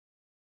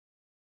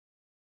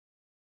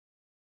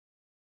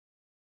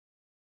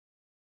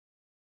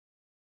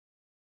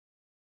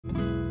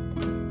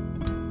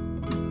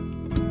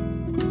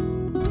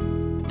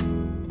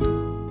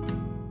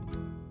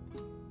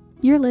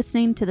You're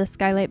listening to the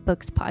Skylight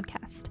Books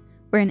podcast.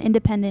 We're an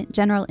independent,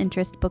 general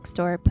interest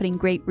bookstore putting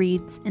great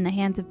reads in the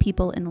hands of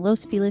people in the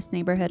Los Feliz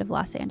neighborhood of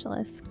Los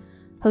Angeles.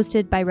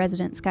 Hosted by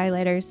resident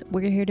Skylighters,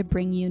 we're here to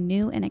bring you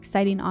new and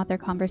exciting author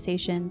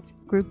conversations,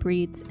 group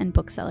reads, and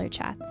bookseller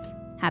chats.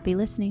 Happy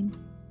listening.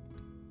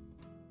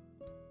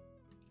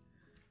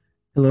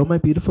 Hello, my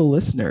beautiful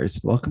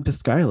listeners. Welcome to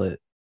Skylit.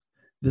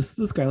 This is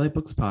the Skylight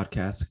Books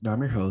podcast, and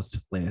I'm your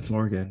host, Lance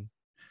Morgan.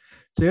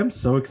 Today, I'm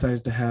so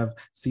excited to have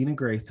Sina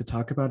Grace to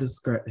talk about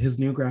his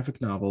new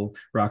graphic novel,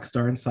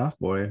 Rockstar and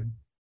Softboy.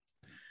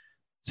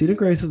 Sina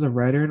Grace is a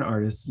writer and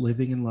artist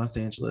living in Los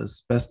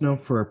Angeles, best known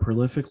for a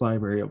prolific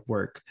library of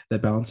work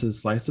that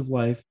balances slice of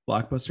life,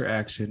 blockbuster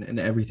action, and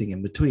everything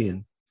in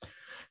between.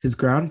 His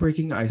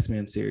groundbreaking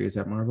Iceman series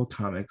at Marvel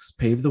Comics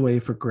paved the way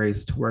for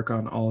Grace to work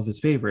on all of his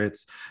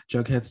favorites: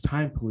 Jughead's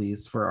Time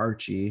Police for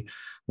Archie,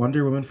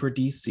 Wonder Woman for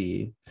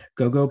DC,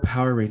 Go-Go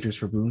Power Rangers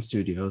for Boom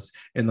Studios,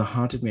 and The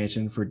Haunted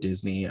Mansion for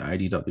Disney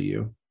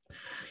IDW.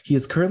 He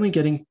is currently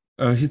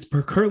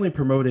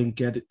promoting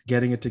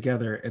Getting It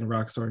Together and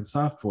Rockstar and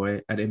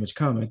Softboy at Image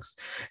Comics,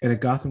 and a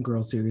Gotham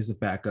Girl series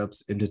of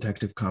backups in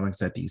Detective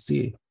Comics at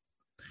DC.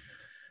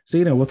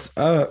 Sina, what's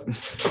up?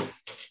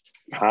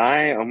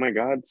 Hi, oh my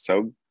God,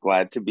 so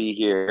glad to be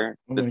here.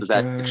 This is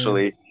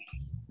actually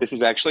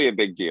a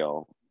big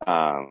deal.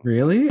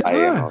 Really?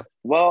 I'm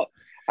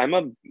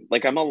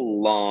a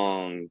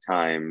long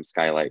time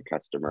Skylight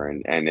customer,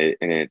 and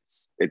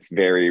it's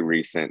very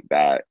recent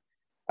that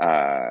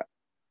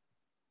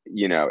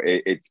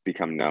it's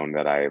become known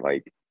that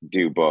I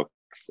do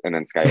books, and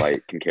then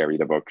Skylight can carry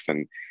the books,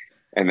 and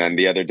then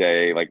the other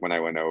day, when I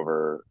went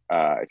over,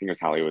 I think it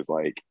was Holly was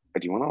like,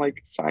 do you want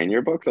to sign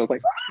your books? I was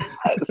like,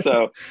 ah!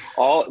 So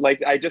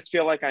I just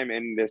feel like I'm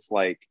in this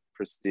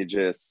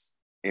prestigious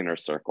inner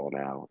circle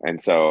now.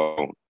 And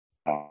so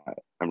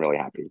I'm really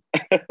happy.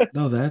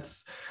 No,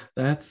 that's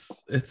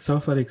it's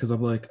so funny because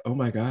I'm like, oh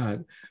my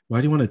God,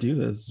 why do you want to do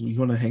this? You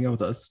want to hang out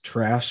with us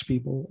trash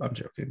people? I'm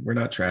joking. We're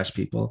not trash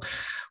people.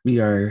 We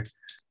are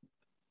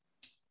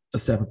a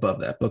step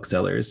above that,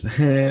 booksellers.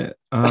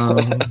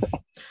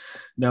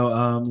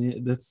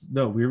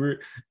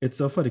 It's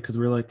so funny because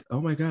we're like, oh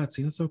my God,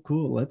 Sina's so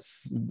cool. What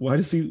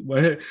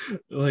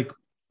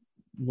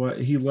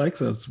he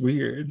likes us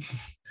weird.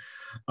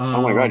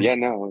 Oh my God, yeah,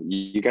 no,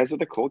 you guys are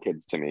the cool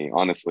kids to me,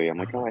 honestly. I'm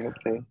like, I hope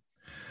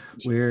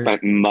they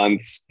spent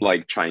months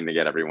trying to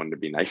get everyone to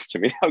be nice to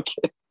me.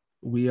 Okay.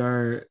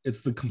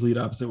 It's the complete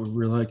opposite where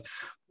we're like,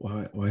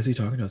 why is he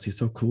talking to us? He's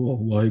so cool.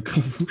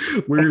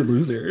 We're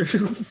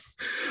losers.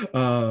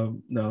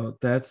 No,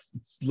 that's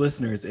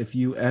listeners. If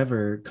you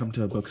ever come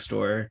to a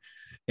bookstore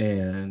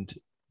and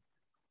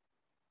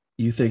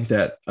you think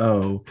that,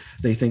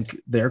 they think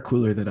they're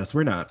cooler than us,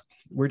 we're not.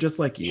 We're just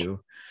like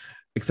you,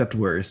 except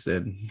worse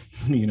and,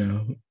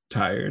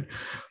 tired.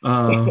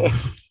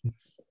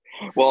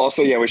 Well,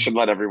 also, yeah, we should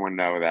let everyone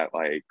know that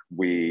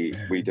we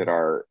did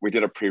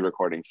a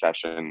pre-recording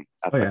session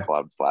at the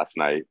clubs last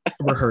night.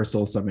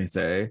 Rehearsal, some may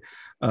say.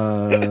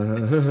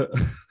 What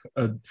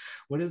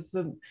is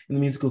in the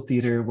musical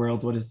theater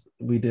world?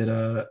 We did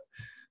a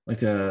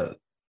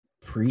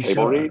pre-show,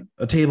 table read?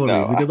 A table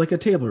read. We did a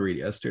table read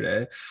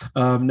yesterday.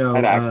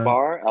 At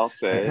Akbar El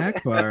Cid. At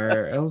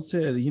Akbar El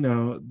Cid,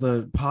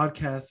 the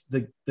podcast,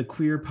 the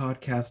queer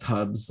podcast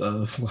hubs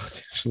of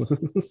Los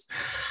Angeles.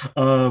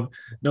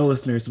 No,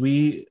 listeners,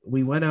 we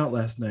went out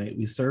last night.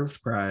 We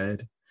served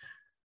Pride.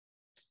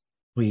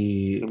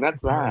 We and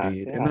that's partied, that.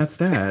 yeah. And that's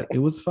that. It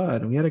was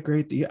fun. I had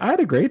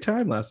a great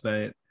time last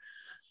night.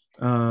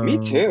 Me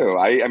too.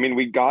 I mean,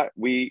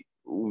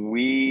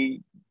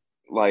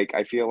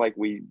 I feel like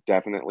we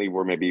definitely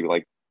were maybe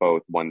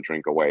both one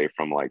drink away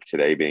from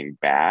today being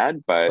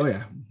bad, but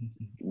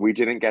we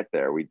didn't get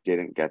there.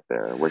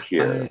 We're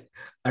here.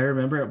 I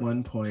remember at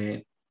one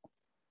point,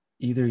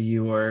 either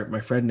you or my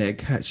friend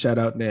Nick, shout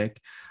out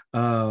Nick,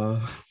 we're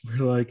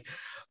like,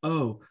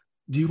 oh,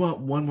 do you want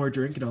one more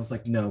drink? And I was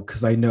like, no,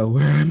 because I know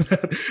where I'm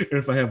at. And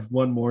if I have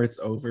one more, it's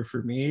over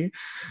for me.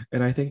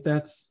 And I think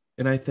that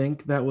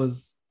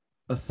was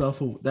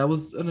that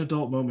was an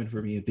adult moment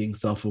for me, of being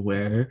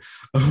self-aware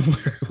of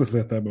where I was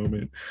at that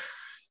moment,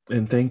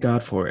 and thank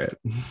God for it.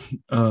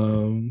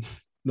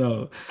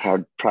 No,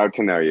 proud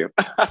to know you.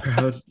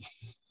 Proud,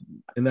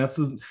 and that's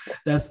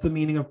the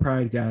meaning of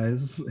Pride,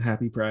 guys.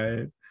 Happy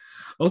Pride.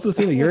 Also,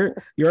 Sina,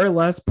 you're our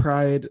last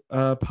Pride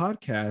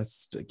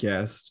podcast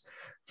guest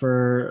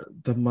for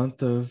the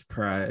month of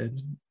Pride.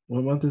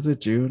 What month is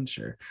it? June?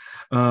 Sure.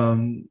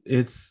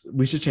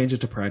 We should change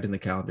it to Pride in the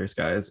calendars,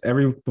 guys.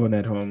 Everyone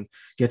at home,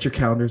 get your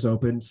calendars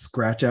open,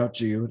 scratch out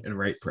June, and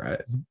write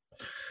Pride.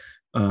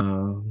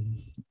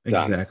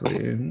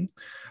 Exactly.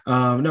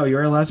 No,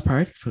 you're our last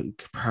Pride.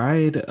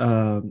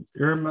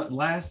 You're my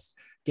last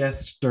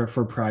guest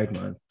for Pride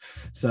Month.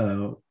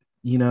 So,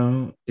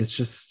 it's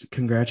just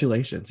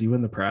congratulations. You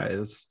win the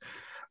prize.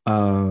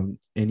 And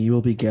you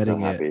will be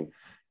getting it.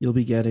 You'll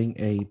be getting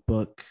a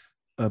book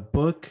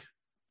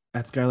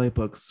at Skylight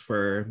Books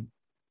for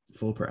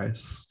full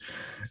price,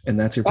 and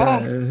that's your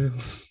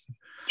prize.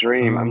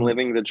 Dream. I'm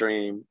living the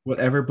dream.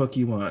 Whatever book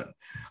you want,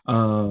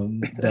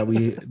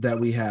 that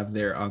we have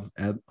there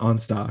on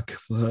stock.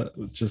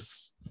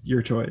 Just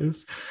your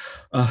choice.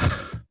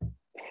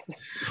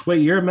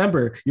 Wait, you're a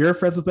member. You're a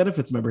Friends with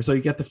Benefits member, so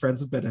you get the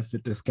Friends with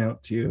Benefit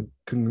discount too.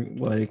 Oh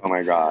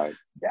my god.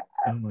 Yeah.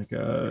 Oh my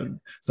god.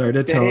 Sorry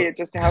to tell.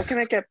 Just how can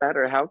it get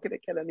better? How can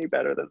it get any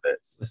better than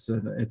this?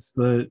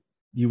 Listen,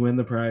 you win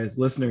the prize.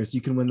 Listeners,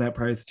 you can win that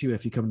prize too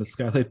if you come to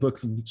Skylight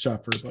Books and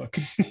shop for a book.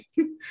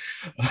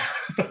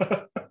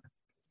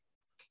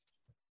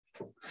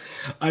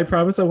 I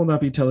promise I will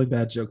not be telling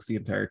bad jokes the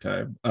entire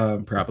time.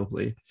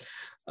 Probably.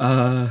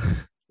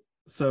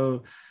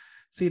 So,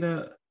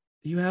 Sina,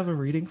 you have a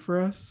reading for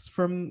us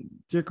from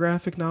your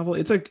graphic novel.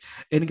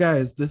 And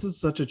guys, this is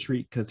such a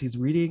treat because he's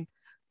reading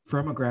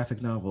from a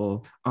graphic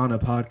novel on a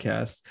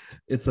podcast.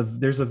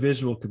 There's a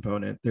visual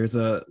component, there's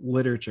a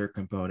literature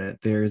component,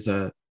 there's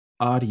a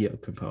audio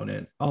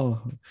component,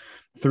 all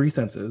three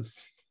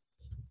senses.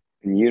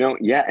 And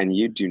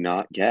you do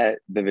not get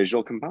the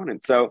visual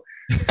component. So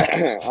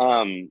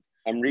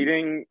I'm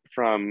reading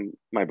from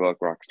my book,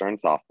 Rockstar and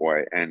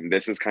Softboy, and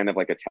this is kind of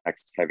like a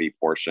text-heavy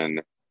portion.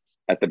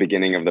 At the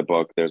beginning of the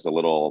book, there's a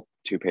little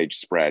 2-page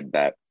spread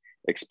that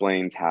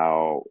explains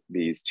how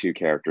these two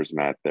characters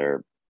met.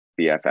 They're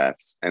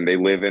BFFs, and they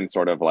live in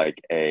sort of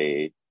like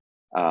a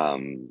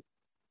kind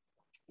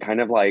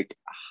of like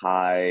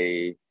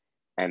high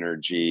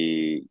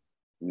energy,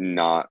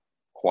 not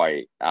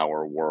quite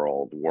our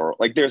world.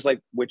 Like there's like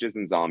witches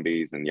and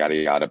zombies and yada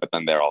yada, but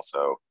then they're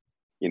also,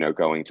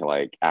 going to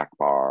like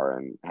Akbar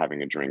and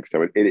having a drink.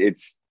 So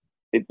it's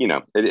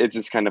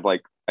just kind of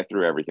like I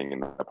threw everything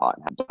in the pot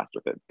and had a blast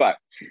with it. But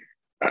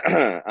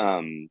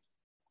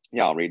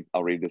yeah,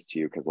 I'll read this to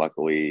you because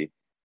luckily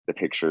the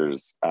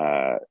pictures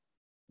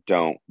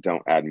don't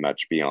add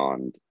much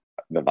beyond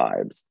the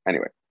vibes.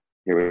 Anyway,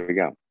 here we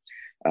go.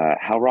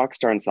 How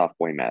Rockstar and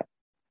Softboy met.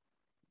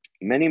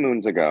 Many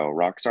moons ago,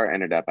 Rockstar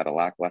ended up at a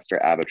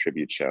lackluster ABBA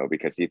tribute show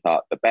because he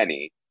thought the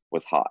Benny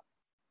was hot.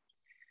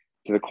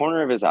 To the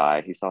corner of his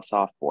eye, he saw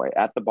Softboy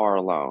at the bar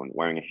alone,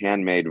 wearing a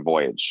handmade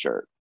Voyage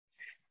shirt.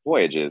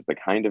 Voyage is the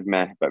kind of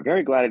meh, but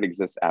very glad it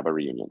exists ABBA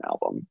reunion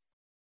album.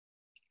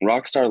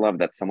 Rockstar loved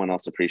that someone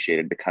else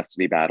appreciated the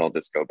custody battle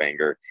disco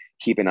banger,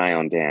 Keep an Eye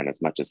on Dan,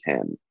 as much as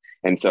him.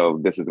 And so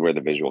this is where the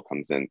visual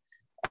comes in.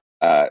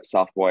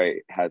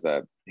 Softboy has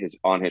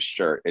on his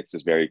shirt, it's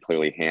just very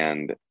clearly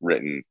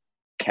handwritten,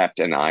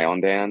 Kept an Eye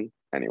on Dan.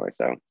 Anyway,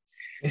 so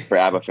for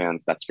ABBA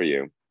fans, that's for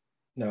you.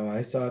 No,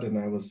 I saw it and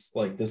I was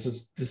like, this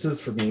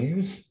is for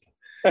me.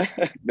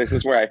 This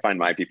is where I find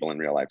my people in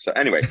real life. So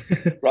anyway,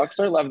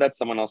 Rockstar loved that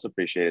someone else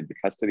appreciated the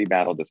custody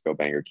battle disco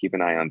banger, Keep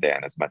an Eye on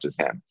Dan, as much as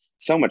him.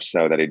 So much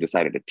so that he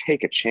decided to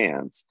take a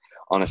chance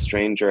on a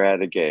stranger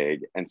at a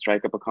gig and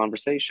strike up a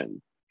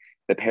conversation.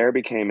 The pair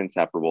became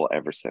inseparable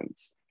ever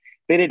since.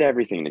 They did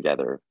everything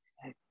together,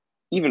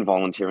 even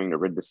volunteering to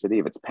rid the city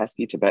of its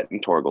pesky Tibetan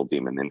Torgal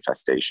demon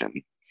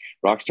infestation.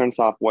 Rockstar and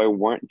Softboy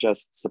weren't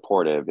just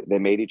supportive, they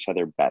made each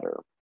other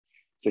better.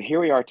 So here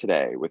we are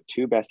today with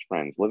two best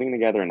friends living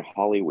together in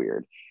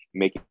Hollyweird,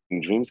 making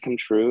dreams come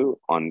true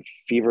on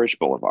Feverish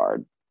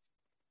Boulevard.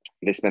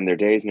 They spend their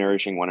days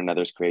nourishing one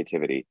another's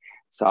creativity,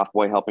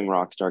 Softboy helping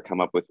Rockstar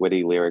come up with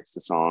witty lyrics to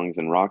songs,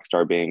 and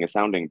Rockstar being a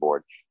sounding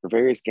board for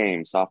various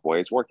games Softboy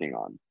is working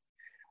on.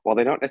 While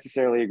they don't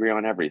necessarily agree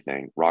on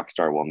everything,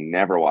 Rockstar will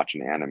never watch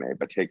an anime,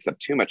 but takes up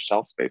too much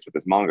shelf space with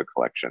his manga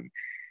collection.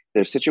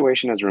 Their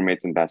situation as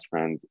roommates and best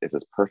friends is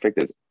as perfect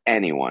as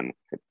anyone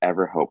could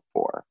ever hope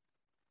for,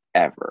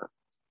 ever.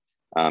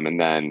 And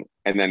then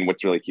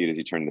what's really cute is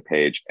you turn the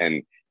page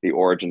and the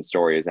origin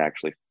story is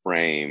actually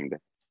framed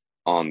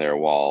on their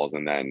walls,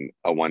 and then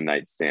a one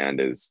night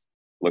stand is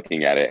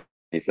looking at it.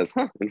 He says,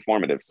 "Huh,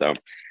 informative." So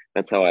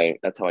that's how I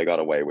got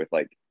away with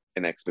like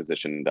an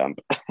exposition dump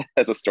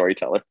as a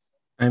storyteller.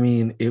 I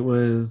mean, it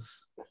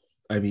was,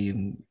 a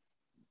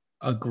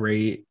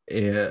great,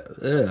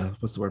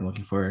 what's the word I'm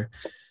looking for?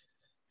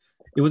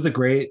 It was a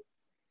great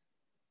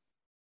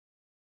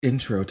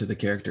intro to the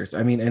characters.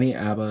 I mean, any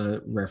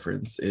ABBA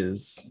reference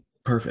is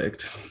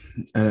perfect.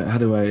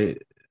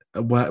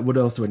 What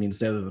else do I need to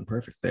say other than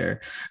perfect there?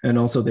 And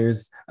also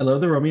I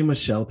love the Romy and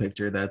Michelle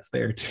picture that's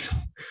there too.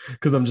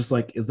 Because I'm just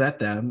like, is that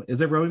them?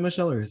 Is it Romy and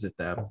Michelle or is it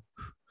them?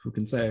 Who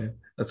can say?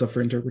 That's up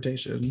for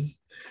interpretation.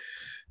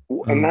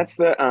 And that's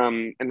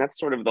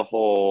sort of the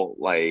whole,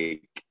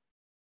 like,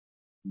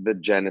 the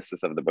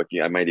genesis of the book.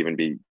 That might even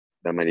be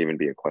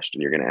a question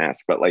you're going to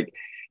ask, but like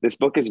this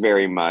book is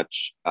very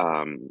much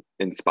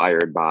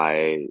inspired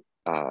by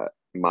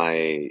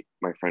my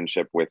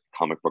friendship with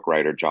comic book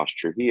writer Josh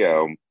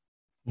Trujillo.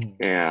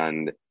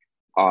 And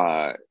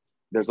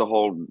there's a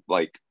whole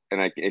like,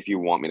 and if you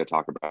want me to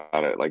talk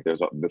about it, like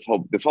this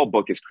whole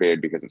book is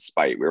created because of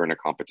spite. We were in a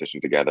competition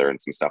together and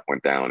some stuff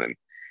went down and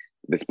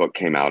this book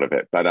came out of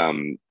it. But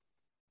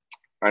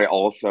I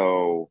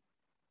also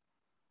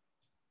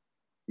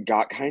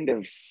got kind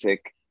of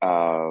sick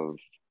of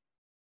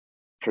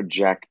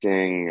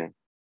projecting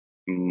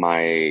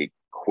my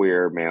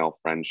queer male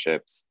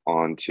friendships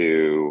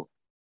onto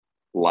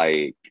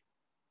like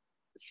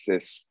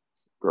cis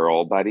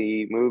girl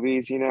buddy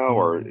movies, you know,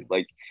 or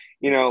like,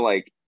 you know,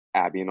 like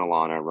Abby and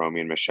Alana,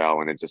 Romeo and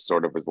Michelle, and it just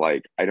sort of was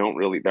like, I don't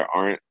really, there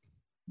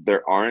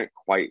aren't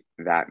quite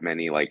that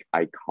many like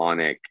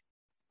iconic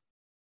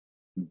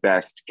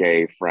best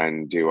gay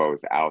friend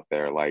duos out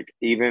there. Like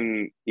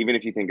even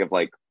if you think of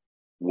like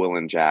Will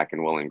and Jack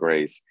and Will and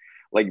Grace,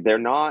 like they're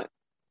not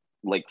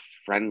like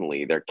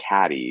friendly, they're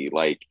catty.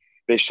 Like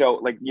they show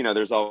like, you know,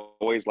 there's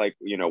always like,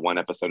 you know, one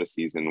episode a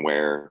season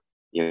where,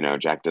 you know,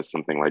 Jack does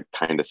something like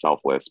kind of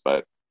selfless,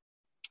 but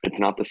it's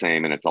not the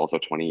same, and it's also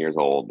 20 years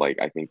old. Like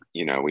I think,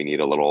 you know, we need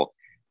a little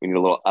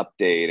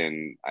update,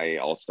 and I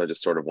also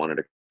just sort of wanted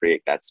to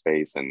create that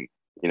space and,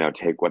 you know,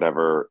 take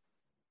whatever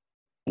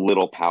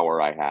little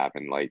power I have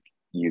and like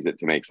use it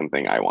to make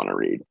something I want to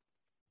read.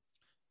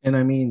 And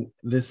I mean,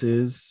 this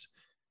is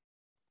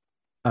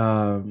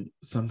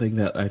something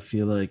that I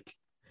feel like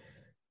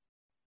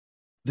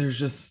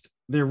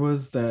there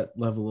was that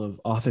level of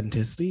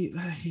authenticity.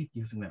 I hate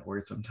using that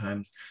word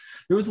sometimes.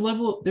 There was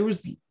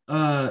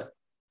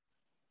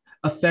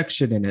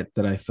affection in it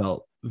that I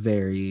felt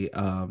very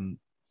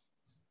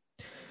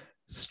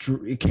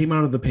it came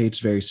out of the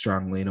page very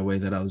strongly in a way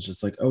that I was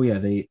just like, oh yeah,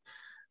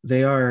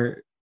 they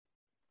are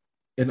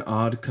an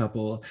odd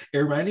couple. It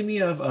reminded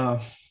me of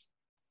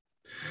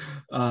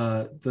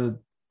the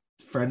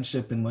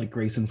friendship in like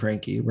Grace and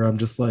Frankie, where I'm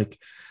just like,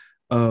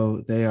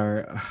 oh, they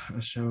are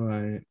a show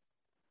I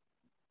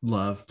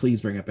love.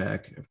 Please bring it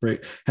back.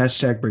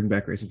 Hashtag bring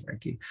back Grace and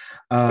Frankie.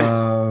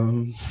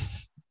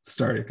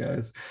 Start it,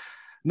 guys.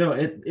 No,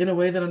 it in a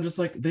way that I'm just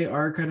like, they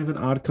are kind of an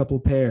odd couple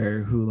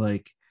pair who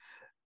like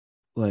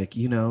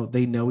you know,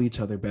 they know each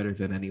other better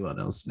than anyone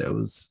else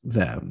knows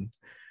them,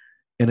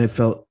 and it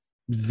felt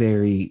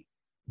very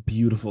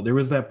beautiful. There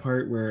was that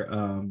part where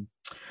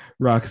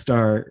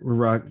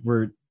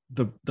where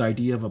the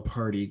idea of a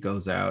party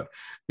goes out,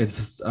 and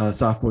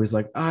Soft Boy's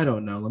like, I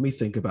don't know, let me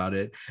think about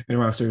it, and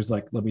Rockstar's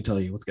like, let me tell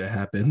you what's gonna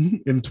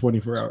happen. In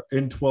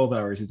 12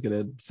 hours he's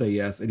gonna say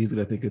yes, and he's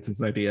gonna think it's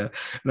his idea.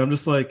 And I'm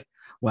just like,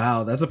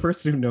 wow, that's a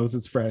person who knows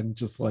his friend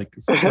just like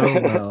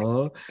so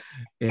well.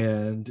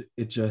 And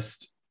it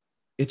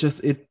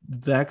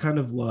that kind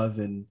of love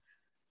and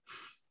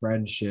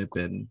friendship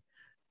and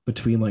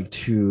between like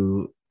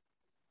two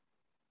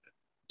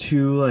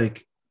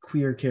like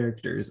queer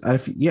characters, I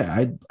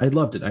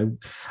loved it.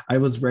 I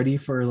was ready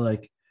for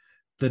like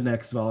the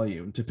next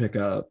volume to pick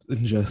up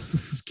and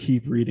just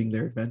keep reading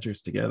their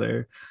adventures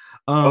together.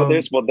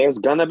 There's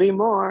gonna be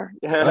more.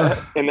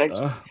 And next,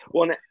 uh,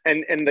 well,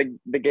 and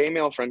the gay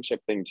male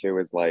friendship thing too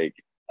is like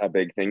a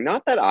big thing.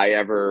 Not that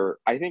I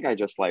think I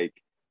just like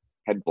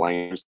had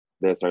blinders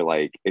this, or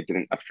like it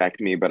didn't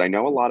affect me, but I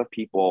know a lot of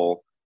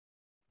people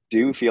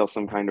do feel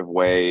some kind of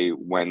way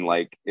when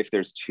like if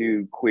there's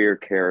two queer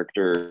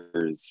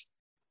characters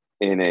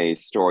in a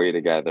story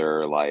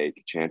together,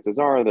 like chances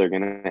are they're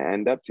going to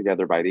end up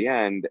together by the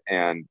end.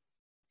 And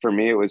for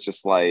me it was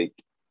just like,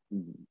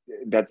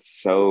 there's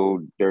so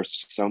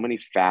many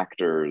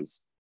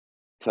factors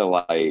to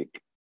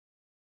like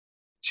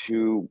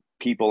two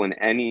people in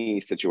any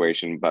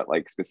situation, but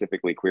like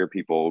specifically queer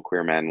people,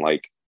 queer men,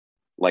 like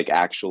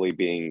actually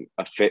being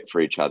a fit for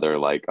each other.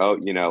 Like, oh,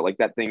 you know, like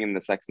that thing in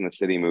the Sex and the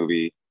City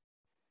movie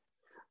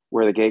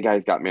where the gay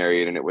guys got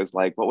married, and it was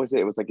like, what was it?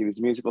 It was like these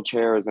musical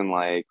chairs, and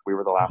like we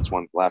were the last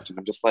ones left. And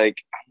I'm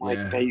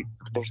yeah.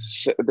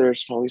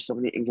 there's probably so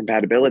many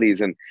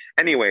incompatibilities. And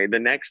anyway, the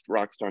next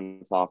Rockstar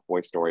and Soft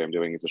Boy story I'm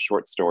doing is a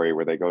short story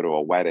where they go to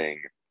a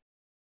wedding,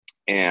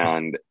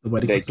 and The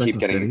wedding they from Sex keep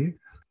and getting City?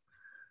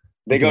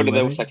 they go to the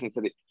Wedding? Sex and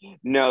City.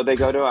 No, they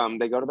go to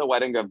the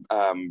wedding of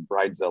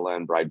Bridezilla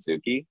and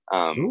Bridezuki.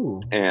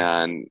 Ooh.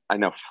 And I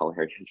know,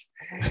 hilarious.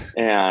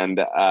 And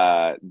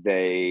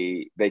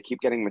they keep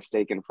getting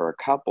mistaken for a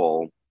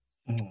couple.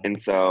 And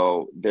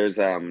so there's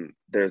a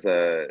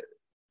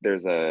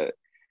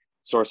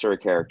sorcerer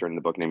character in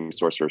the book named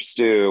Sorcerer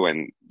Stu,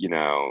 and you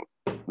know,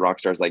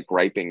 Rockstar's like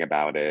griping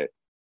about it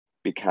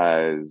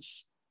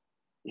because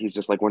he's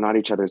just like, we're not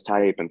each other's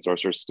type, and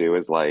Sorcerer Stu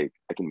is like,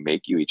 I can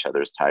make you each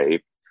other's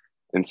type.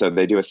 And so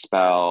they do a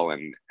spell,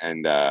 and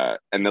the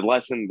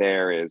lesson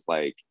there is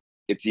like,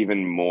 it's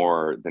even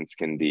more than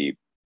skin deep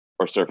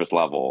or surface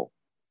level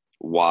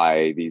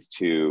why these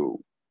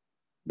two,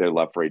 their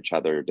love for each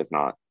other does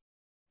not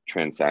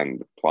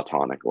transcend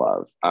platonic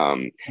love.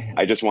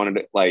 I just wanted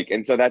to like,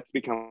 and so that's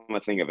become a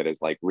thing of it,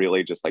 is like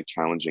really just like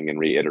challenging and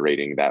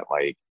reiterating that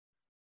like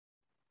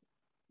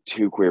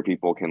two queer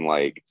people can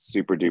like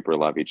super duper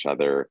love each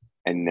other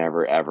and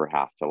never ever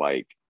have to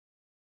like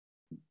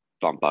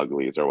bump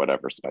uglies or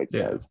whatever Spike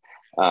says.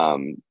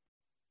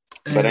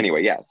 But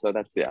anyway, yeah, so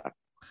that's, yeah.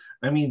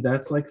 I mean,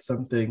 that's like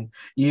something,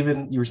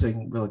 even you were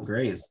saying Will and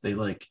Grace, they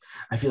like,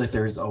 I feel like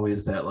there's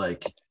always that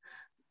like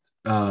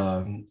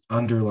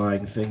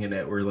underlying thing in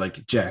it where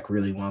like Jack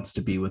really wants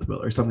to be with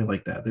Will or something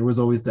like that. There was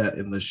always that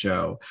in the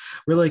show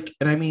where like,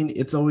 and I mean,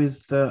 it's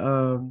always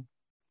the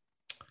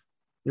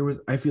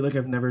I feel like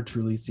I've never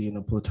truly seen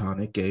a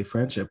platonic gay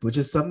friendship, which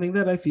is something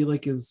that I feel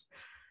like is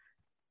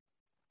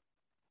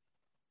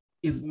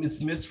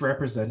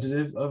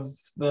misrepresentative of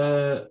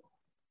the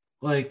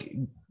like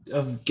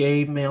of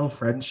gay male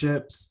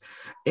friendships,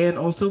 and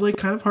also like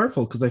kind of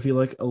harmful because I feel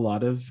like a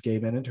lot of gay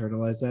men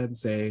internalize that and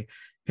say,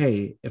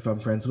 hey, if I'm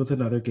friends with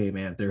another gay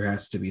man, there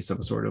has to be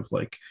some sort of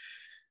like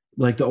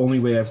the only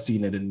way I've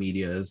seen it in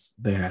media is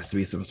there has to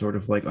be some sort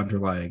of like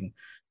underlying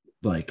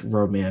like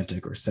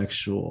romantic or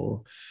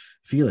sexual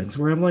feelings,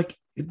 where I'm like,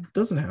 it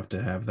doesn't have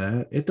to have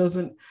that. It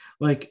doesn't,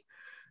 like,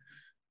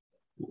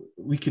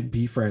 we could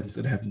be friends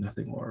and have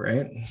nothing more,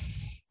 right?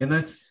 And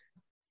that's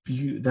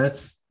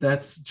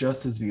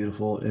just as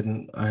beautiful.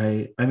 And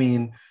I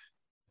mean,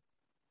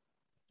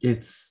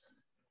 it's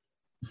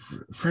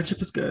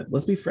friendship is good.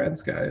 Let's be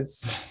friends,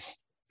 guys.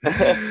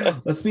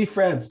 Let's be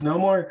friends. No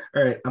more.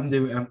 All right,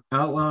 I'm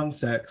outlawing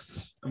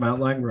sex. I'm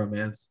outlawing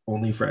romance.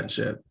 Only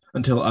friendship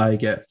until I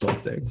get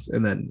both things,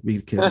 and then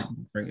we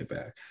can bring it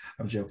back.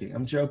 I'm joking.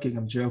 I'm joking.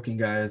 I'm joking,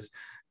 guys.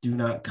 Do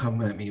not come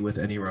at me with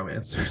any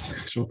romance or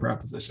sexual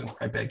propositions.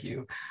 I beg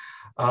you.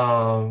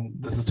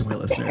 This is to my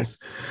listeners.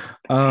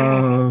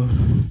 I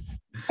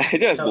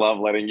just no. love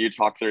letting you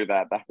talk through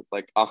that. That was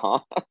like,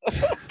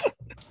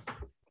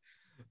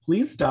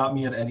 Please stop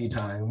me at any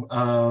time.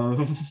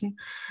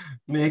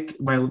 Mick,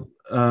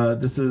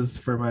 this is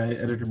for my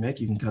editor, Mick.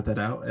 You can cut that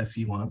out if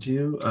you want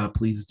to.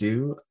 Please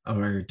do,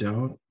 or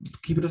don't.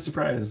 Keep it a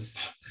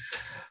surprise.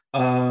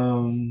 Back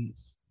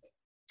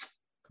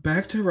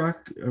to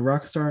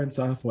Rockstar and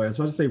Soft Boy. I was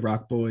about to say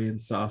Rock Boy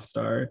and Soft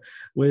Star,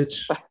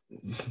 which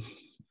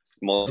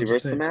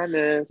Multiverse of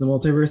Madness. The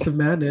Multiverse of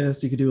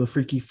Madness. You could do a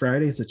Freaky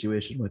Friday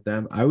situation with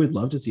them. I would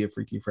love to see a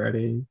Freaky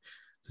Friday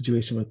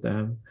situation with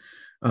them.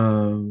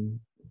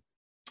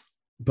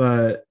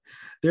 But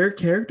their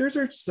characters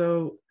are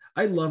so,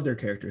 I love their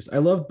characters. I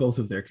love both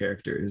of their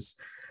characters.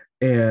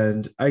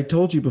 And I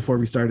told you before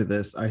we started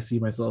this, I see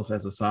myself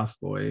as a soft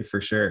boy for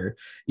sure,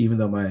 even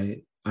though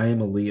I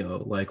am a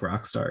Leo like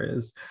Rockstar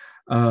is.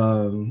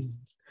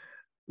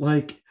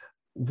 Like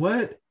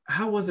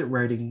how was it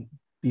writing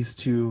these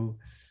two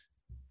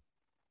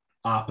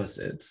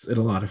opposites in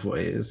a lot of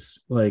ways,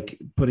 like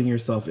putting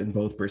yourself in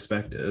both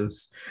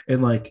perspectives,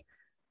 and like,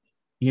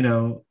 you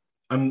know,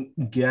 I'm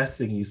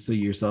guessing you see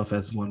yourself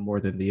as one more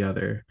than the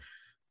other.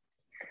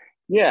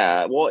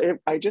 Yeah, well,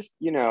 I just,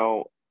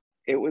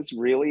 it was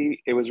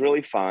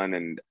really fun,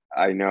 and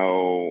I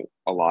know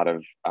a lot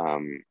of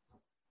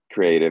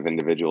creative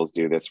individuals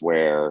do this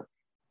where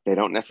they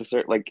don't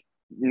necessarily, like,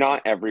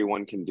 not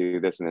everyone can do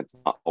this, and it's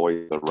not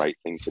always the right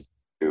thing to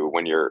do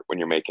when you're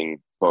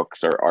making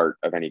books or art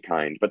of any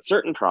kind. But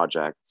certain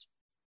projects,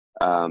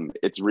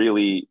 it's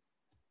really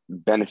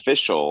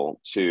beneficial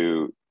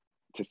to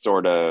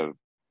sort of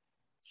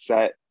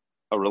set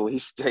a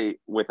release date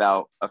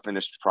without a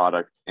finished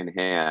product in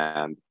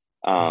hand.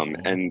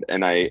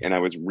 And I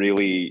was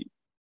really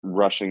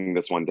rushing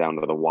this one down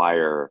to the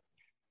wire,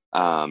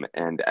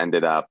 and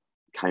ended up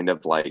kind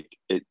of like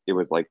it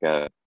was like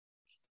a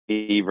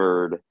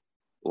fevered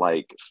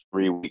like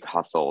 3-week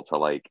hustle to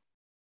like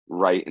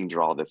write and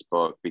draw this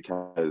book,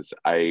 because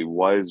I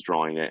was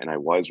drawing it and I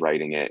was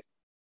writing it,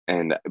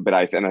 but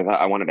I thought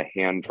I wanted to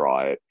hand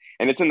draw it,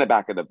 and it's in the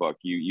back of the book.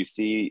 You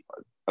see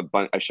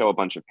I show a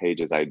bunch of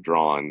pages I'd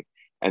drawn,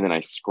 and then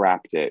I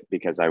scrapped it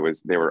because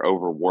they were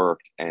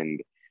overworked,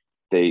 and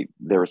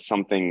there was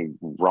something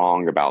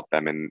wrong about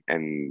them,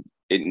 and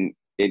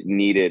it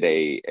needed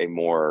a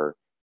more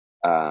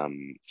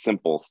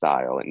simple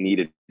style. It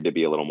needed to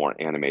be a little more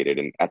animated,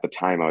 and at the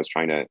time I was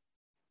trying to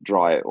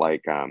draw it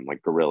like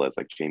gorillas,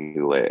 like Jamie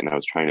Hewlett, and I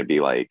was trying to be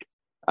like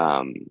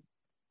I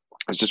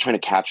was just trying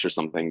to capture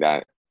something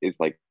that is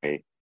like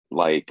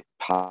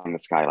pie in the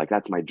sky, like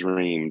that's my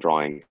dream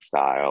drawing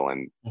style.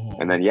 And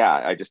then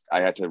I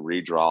had to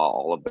redraw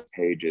all of the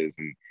pages,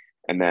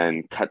 and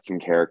then cut some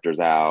characters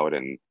out.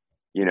 And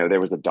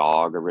there was a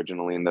dog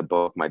originally in the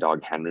book. My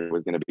dog Henry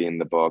was going to be in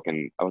the book,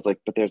 and I was like,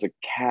 but there's a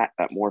cat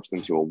that morphs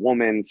into a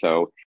woman,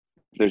 so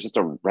if there's just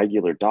a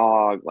regular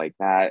dog like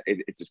that,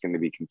 it's just going to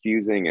be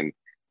confusing. And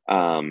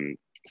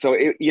so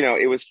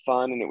it was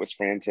fun and it was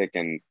frantic.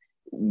 And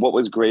what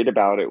was great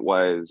about it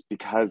was,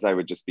 because I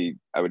would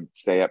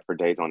stay up for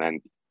days on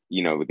end,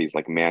 with these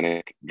like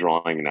manic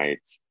drawing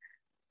nights,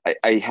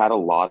 I had a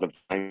lot of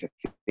time to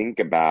think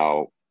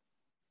about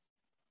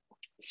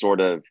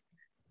sort of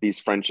these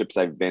friendships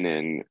I've been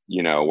in,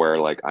 where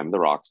like I'm the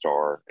rock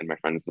star and my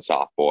friend's the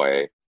soft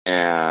boy,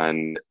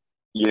 and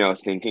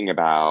thinking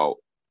about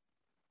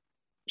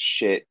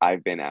shit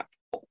I've been at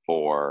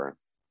for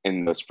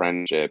in those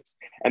friendships,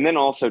 and then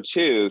also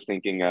too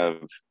thinking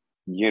of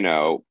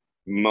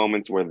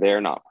moments where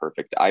they're not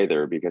perfect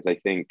either, because I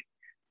think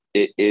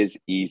it is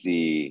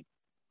easy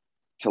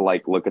to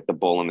like look at the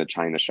bull in the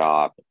china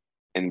shop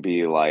and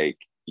be like,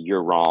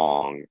 you're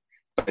wrong.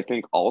 But I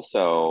think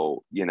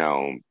also,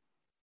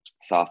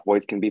 soft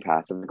boys can be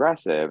passive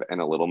aggressive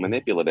and a little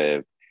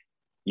manipulative,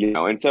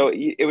 and so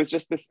it was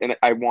just this, and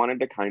I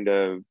wanted to kind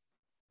of,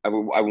 I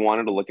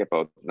wanted to look at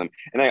both of them.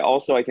 And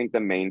I think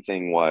the main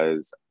thing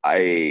was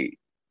I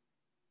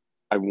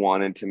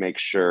wanted to make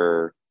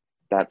sure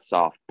that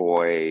soft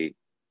boy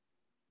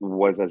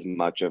was as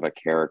much of a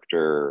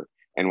character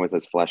and was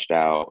as fleshed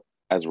out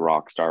as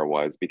Rockstar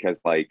was,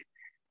 because like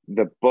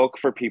the book,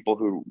 for people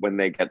who, when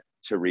they get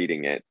to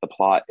reading it, the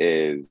plot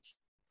is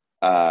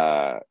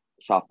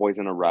soft boy's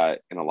in a rut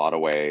in a lot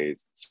of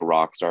ways. So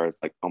Rockstar is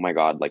like, oh my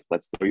God, like,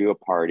 let's throw you a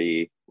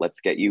party,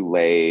 let's get you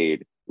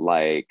laid.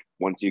 Like,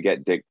 once you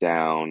get dicked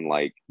down,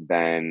 like,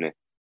 then,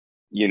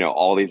 you know,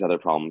 all these other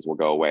problems will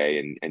go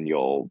away, and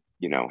you'll,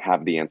 you know,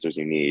 have the answers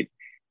you need.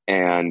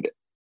 And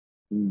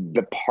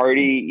the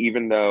party,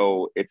 even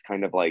though it's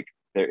kind of like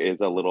there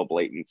is a little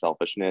blatant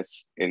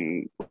selfishness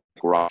in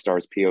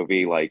Rockstar's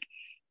POV, like,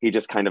 he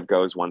just kind of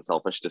goes one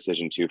selfish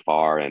decision too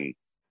far and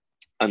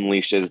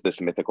unleashes this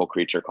mythical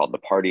creature called the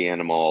party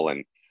animal,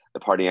 and the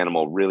party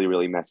animal really,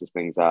 really messes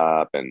things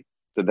up. And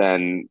so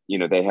then, you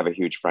know, they have a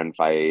huge friend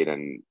fight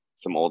and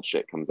some old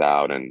shit comes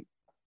out, and,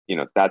 you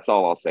know, that's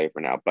all I'll say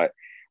for now. But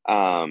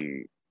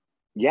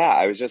yeah,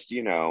 I was just,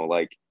 you know,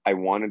 like, I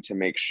wanted to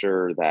make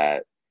sure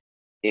that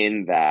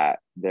in that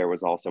there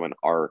was also an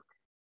arc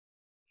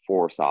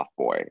for Soft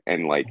Boy,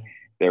 and like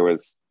there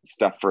was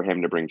stuff for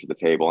him to bring to the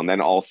table, and then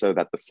also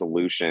that the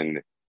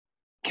solution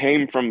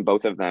came from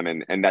both of them,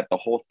 and that the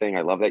whole thing,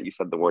 I love that you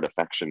said the word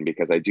affection,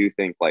 because I do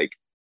think like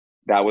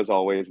that was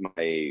always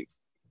my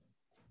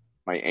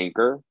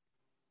anchor,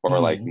 or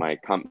like my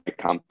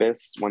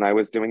compass when I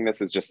was doing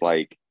this, is just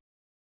like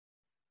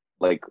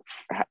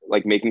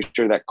making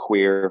sure that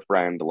queer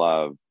friend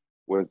love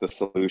was the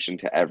solution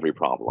to every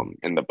problem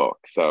in the book.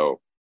 So,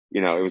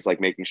 you know, it was like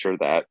making sure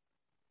that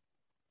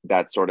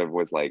sort of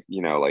was like,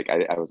 you know, like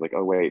I was like,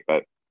 oh wait,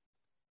 but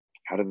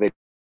how did they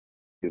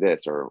do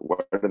this, or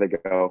where do they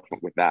go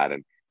with that?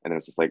 And it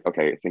was just like,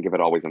 okay, think of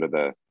it always under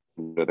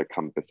the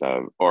compass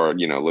of, or,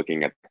 you know,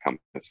 looking at the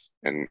compass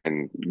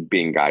and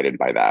being guided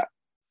by that.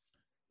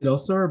 It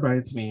also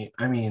reminds me,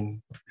 I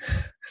mean,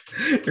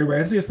 it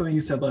reminds me of something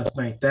you said last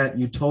night that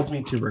you told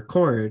me to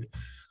record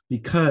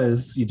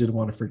because you didn't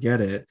want to forget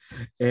it.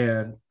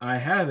 And I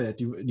have it.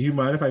 Do you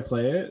mind if I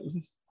play it?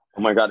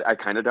 Oh my God, I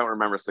kind of don't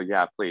remember. So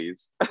yeah,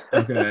 please.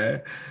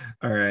 Okay.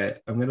 All right.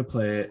 I'm going to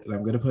play it, and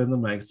I'm going to put it in the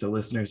mic so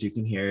listeners, you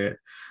can hear it.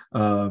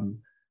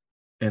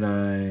 And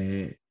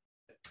I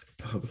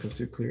hope it comes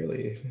through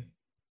clearly.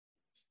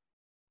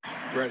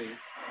 Ready.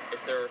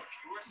 If there are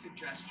fewer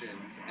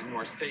suggestions and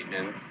more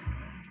statements,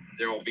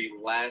 there will be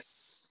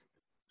less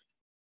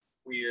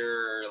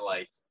queer,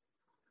 like,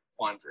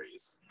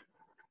 quandaries.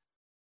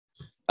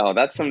 Oh,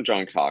 that's some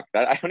drunk talk.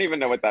 That I don't even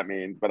know what that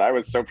means, but I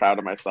was so proud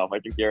of myself. I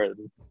could hear it.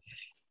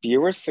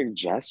 Fewer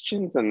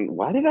suggestions, and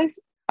why did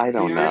I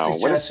don't know. Fewer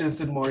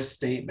suggestions and more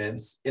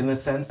statements, in the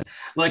sense,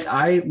 like,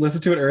 I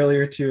listened to it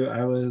earlier too.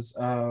 I was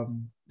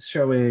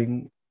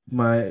showing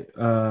my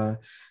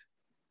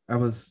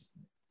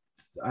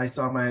I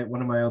saw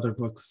one of my other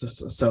books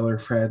seller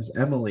friends,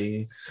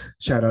 Emily,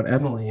 shout out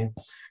Emily,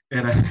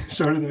 and I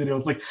showed her the video. I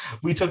was like,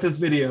 we took this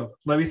video,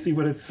 let me see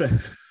what it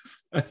says.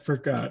 I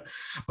forgot,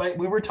 but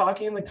we were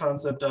talking in the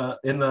concept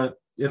in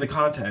the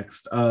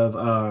context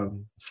of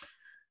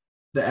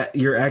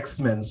your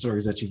X-Men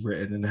stories that you've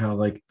written, and how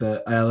like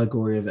the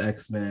allegory of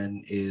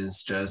X-Men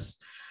is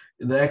just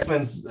the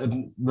X-Men's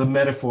the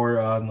metaphor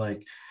on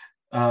like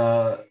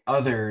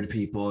othered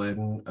people,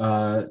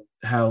 and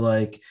how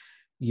like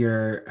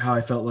how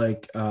I felt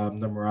like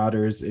the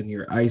Marauders in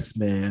your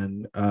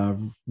Iceman,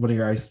 one of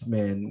your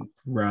Iceman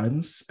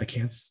runs. I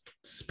can't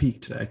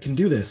speak today. I can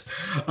do this.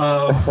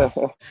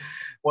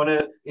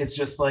 It's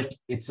just like,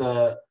 it's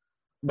a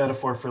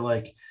metaphor for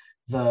like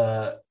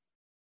the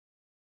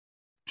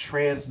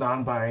trans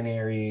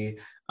non-binary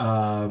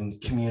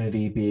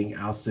community being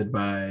ousted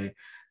by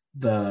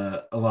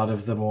a lot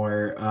of the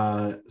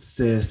more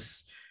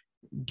cis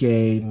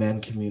gay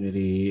men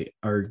community,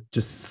 or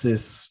just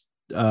cis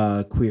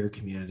queer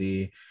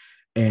community.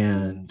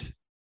 And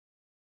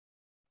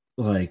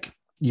like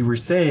you were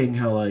saying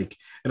how like,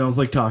 and I was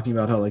like talking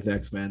about how like the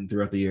X-Men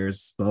throughout the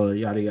years,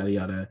 yada yada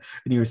yada,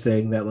 and you were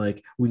saying that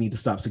like we need to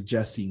stop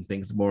suggesting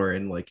things more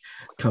and like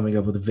coming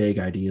up with vague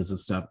ideas of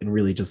stuff and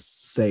really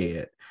just say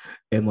it,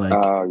 and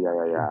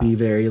like be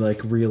very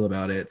like real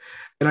about it.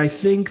 And I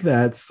think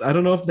I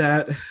don't know if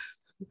that,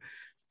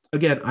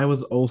 again, I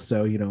was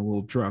also, you know, a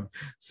little drunk,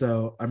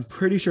 so I'm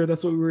pretty sure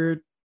that's what we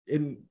were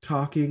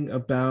talking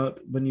about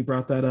when you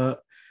brought that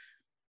up.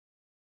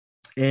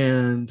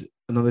 And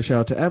another shout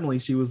out to Emily,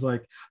 she was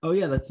like, oh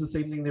yeah, that's the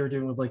same thing they were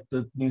doing with like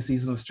the new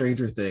season of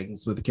Stranger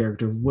Things, with the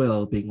character of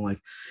Will being like,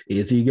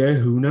 is he gay?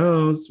 Who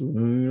knows?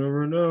 We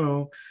never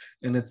know.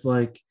 And it's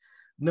like,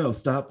 no,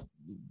 stop,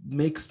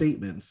 make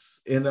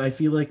statements. And I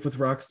feel like with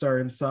Rockstar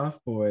and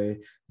Soft Boy,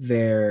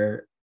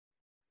 the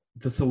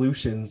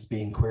solutions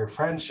being queer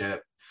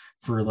friendship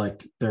for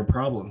like their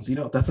problems, you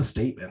know, that's a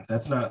statement.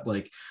 That's not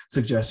like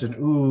suggestion,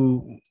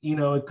 ooh, you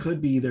know, it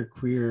could be their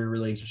queer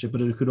relationship,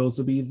 but it could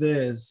also be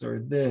this or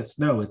this.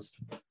 No, it's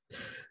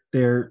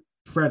their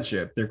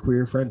friendship, their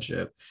queer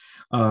friendship.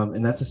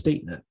 And that's a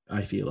statement,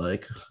 I feel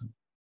like.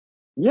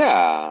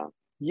 Yeah,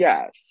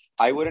 yes,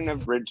 I wouldn't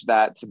have bridged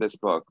that to this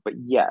book, but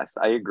yes,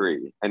 I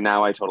agree. And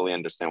now I totally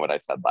understand what I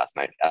said last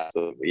night.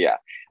 Absolutely. Yeah,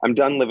 I'm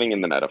done living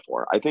in the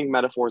metaphor. I think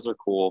metaphors are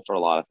cool for a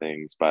lot of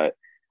things, but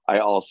I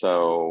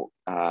also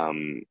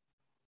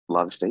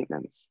love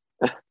statements.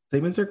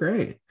 Statements are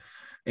great.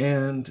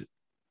 And,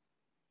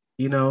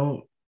 you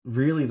know,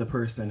 really the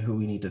person who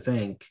we need to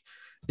thank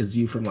is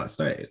you from last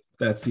night.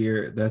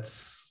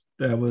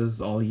 That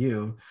was all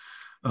you.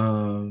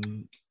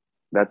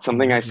 That's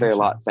something I say a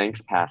lot.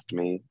 Thanks, past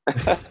me.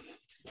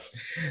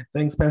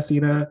 Thanks,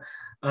 Pastina.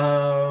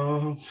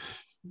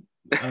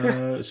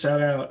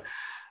 Shout out.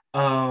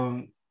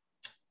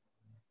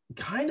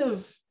 Kind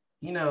of,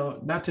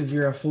 not to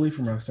veer off fully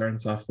from Rockstar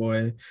and Soft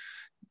Boy,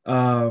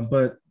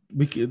 but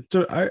we could.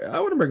 I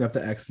want to bring up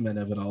the X-Men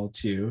of it all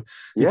too,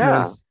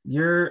 because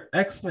your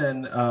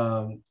X-Men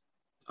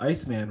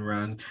Iceman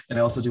run, and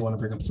I also do want to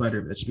bring up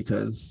Spider Bitch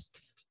because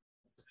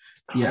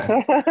yes,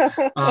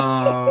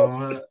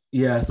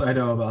 yes, I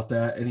know about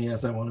that, and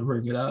yes, I want to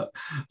bring it up.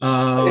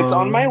 It's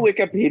on my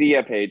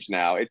Wikipedia page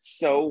now. It's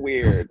so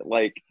weird.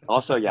 Like,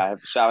 also, yeah, I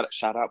have shout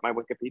out my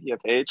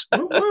Wikipedia page.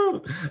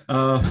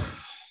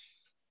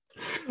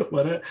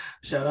 What a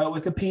shout out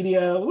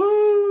Wikipedia.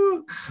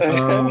 Woo!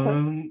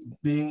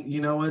 Being, you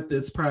know what,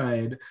 this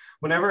pride.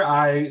 Whenever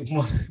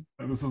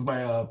this is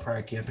my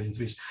pride campaign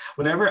speech.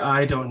 Whenever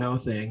I don't know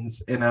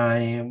things and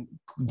I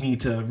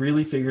need to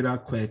really figure it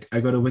out quick, I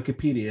go to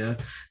Wikipedia.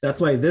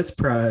 That's why this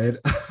pride,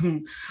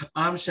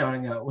 I'm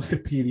shouting out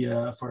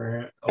Wikipedia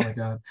for, oh my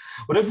God.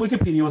 What if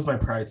Wikipedia was my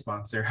pride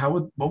sponsor?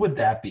 What would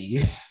that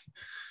be?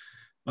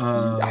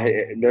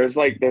 There's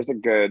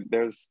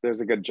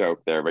a good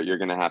joke there, but you're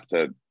gonna have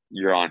to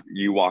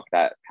you walk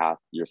that path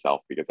yourself,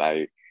 because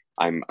I'm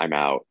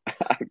out.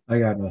 I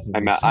got nothing.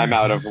 I'm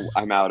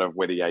out of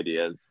witty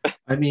ideas.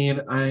 I mean,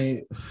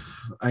 I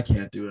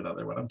can't do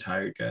another one. I'm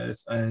tired,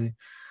 guys. I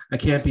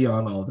can't be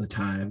on all the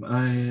time.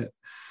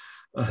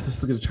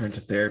 This is gonna turn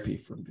to therapy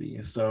for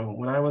me. So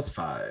when I was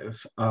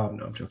 5, no,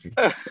 I'm joking.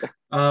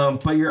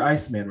 But your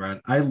Iceman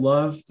run, I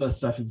love the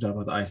stuff you've done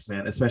with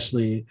Iceman,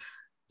 especially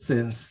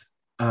since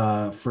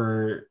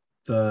for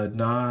the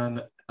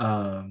non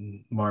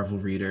Marvel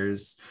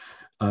readers,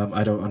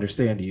 I don't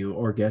understand you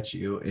or get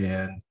you,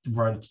 and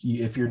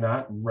if you're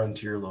not, run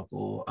to your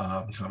local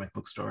comic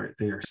book store.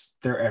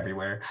 They're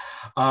everywhere.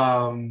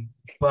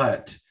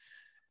 But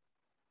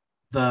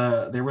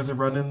there was a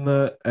run in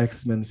the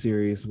X-Men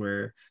series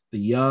where the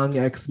young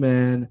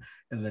X-Men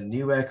and the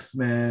new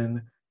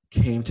X-Men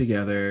came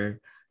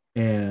together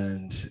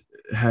and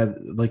had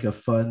like a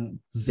fun,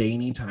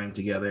 zany time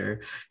together.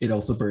 It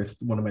also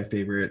birthed one of my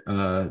favorite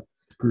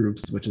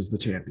groups, which is the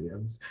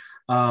Champions,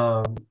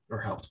 or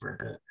helped birth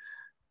it.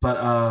 But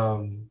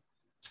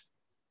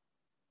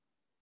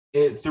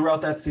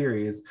throughout that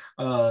series,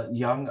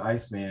 young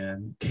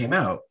Iceman came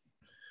out.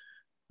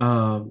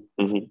 Stop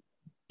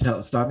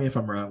me if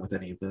I'm wrong with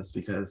any of this,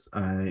 because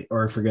I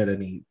forget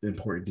any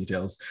important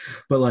details.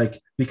 But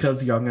like,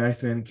 because young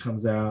Iceman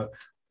comes out,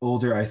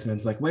 older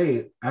Iceman's like,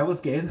 wait, I was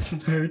gay this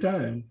entire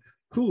time.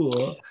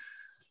 Cool.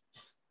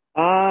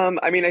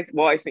 I mean,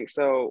 I think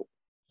so.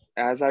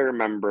 As I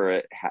remember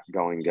it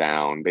going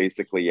down,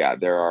 basically, yeah,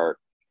 there are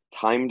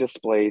time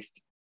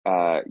displaced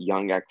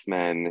young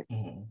X-Men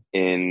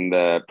in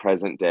the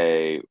present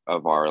day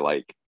of our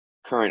like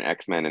current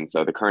X-Men, and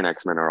so the current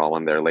X-Men are all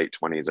in their late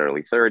 20s,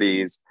 early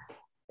 30s,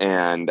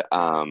 and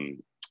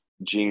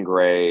Jean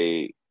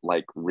Grey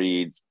like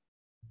reads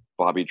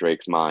Bobby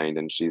Drake's mind,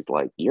 and she's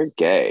like, "You're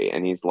gay,"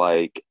 and he's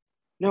like,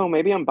 "No,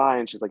 maybe I'm bi,"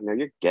 and she's like, "No,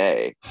 you're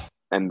gay."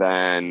 And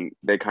then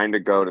they kind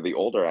of go to the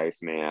older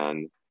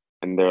Iceman,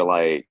 and they're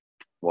like,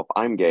 "Well, if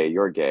I'm gay,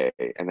 you're gay."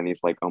 And then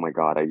he's like, "Oh my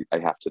God, I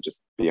have to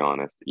just be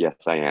honest.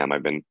 Yes, I am.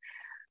 I've been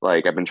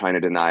trying to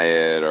deny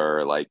it,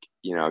 or like,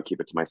 keep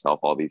it to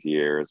myself all these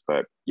years,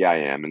 but yeah, I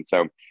am." And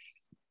so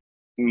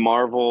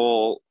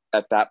Marvel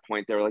at that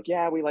point, they were like,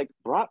 "Yeah,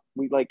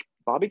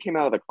 Bobby came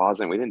out of the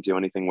closet and we didn't do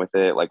anything with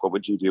it. Like, what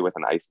would you do with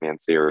an Iceman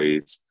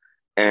series?"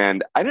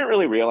 And I didn't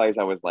really realize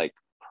I was like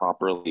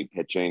properly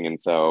pitching.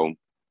 And so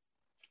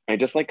I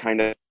just like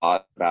kind of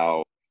thought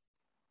about,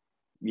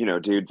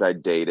 dudes I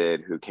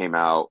dated who came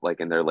out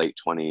like in their late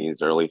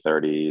 20s, early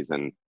 30s.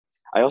 And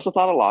I also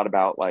thought a lot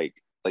about like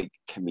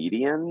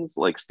comedians,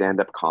 like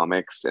stand-up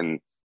comics, and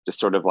just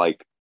sort of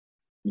like,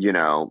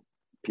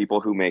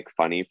 people who make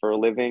funny for a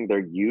living. They're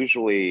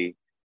usually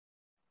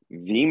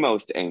the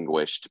most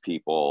anguished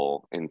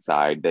people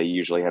inside. They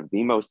usually have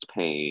the most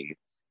pain.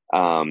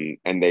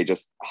 And they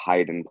just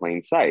hide in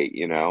plain sight,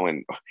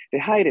 and they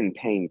hide in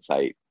plain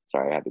sight.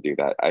 Sorry, I had to do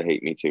that. I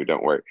hate Me Too.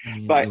 Don't worry.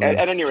 But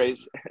at any rate,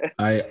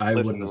 I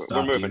wouldn't have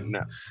stopped. We're moving. You.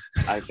 No,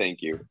 I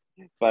thank you.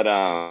 But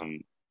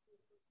and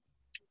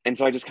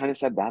so I just kind of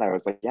said that. I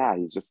was like, yeah,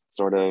 he's just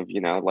sort of,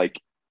 like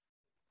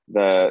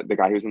the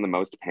guy who's in the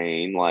most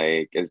pain,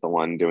 like, is the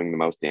one doing the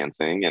most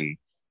dancing, and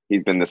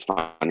he's been this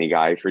funny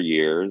guy for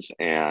years,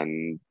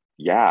 and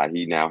yeah,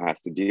 he now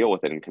has to deal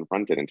with it and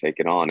confront it and take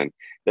it on. And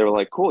they were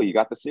like, "Cool, you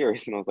got the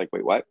series." And I was like,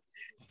 "Wait, what?"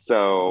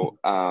 So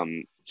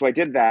so I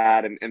did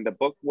that, and the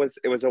book was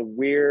a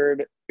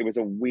weird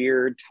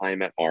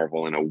time at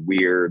Marvel, and a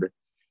weird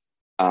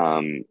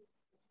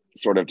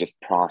sort of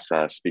just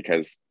process,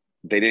 because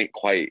they didn't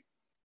quite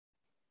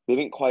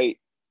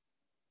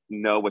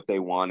know what they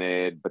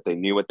wanted, but they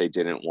knew what they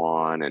didn't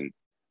want, and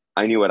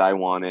I knew what I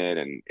wanted,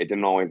 and it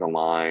didn't always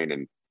align.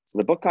 And So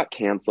the book got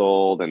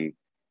canceled, and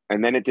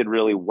then it did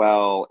really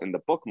well in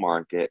the book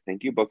market.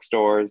 Thank you,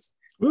 bookstores.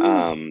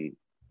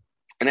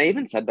 And I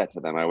even said that to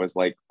them. I was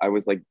like,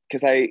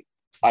 because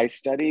I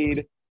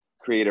studied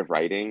creative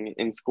writing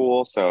in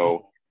school.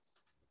 So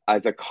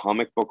as a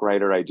comic book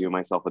writer, I do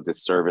myself a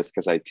disservice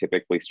because I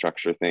typically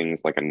structure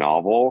things like a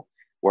novel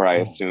where I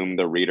assume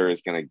the reader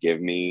is going to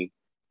give me,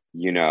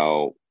 you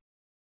know,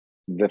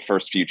 the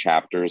first few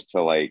chapters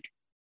to like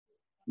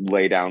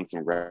lay down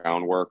some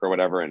groundwork or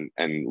whatever, and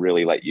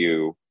really let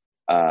you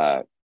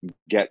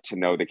get to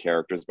know the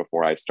characters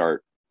before I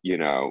start, you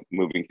know,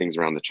 moving things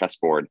around the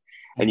chessboard.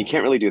 And you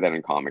can't really do that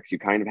in comics. You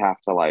kind of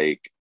have to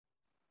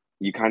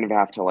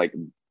like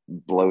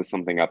blow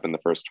something up in the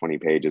first 20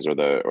 pages, or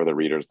the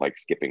reader's like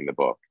skipping the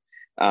book.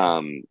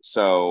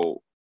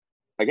 So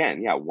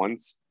again, yeah,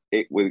 once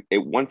it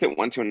went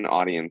to an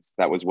audience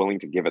that was willing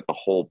to give it the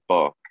whole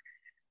book,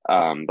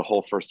 the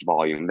whole first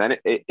volume, then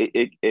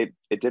it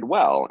did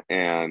well.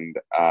 And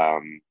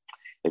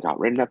it got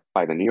written up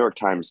by the New York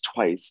Times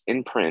twice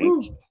in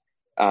print.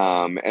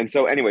 And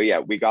so anyway, yeah,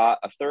 we got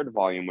a third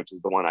volume, which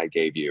is the one I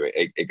gave you.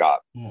 It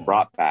got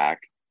brought back.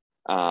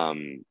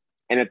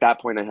 And at that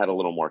point I had a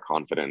little more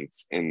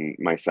confidence in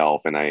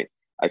myself, and I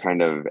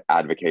kind of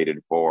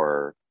advocated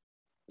for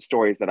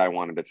stories that I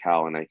wanted to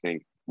tell. And I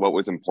think what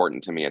was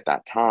important to me at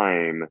that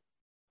time,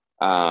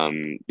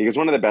 because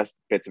one of the best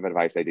bits of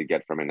advice I did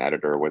get from an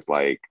editor was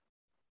like,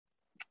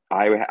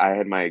 I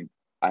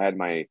had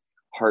my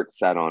heart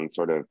set on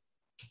sort of,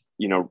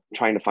 you know,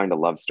 trying to find a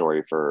love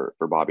story for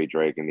Bobby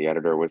Drake. And the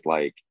editor was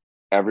like,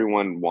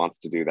 everyone wants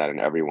to do that and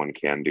everyone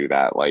can do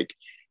that. Like,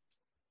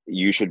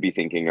 you should be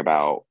thinking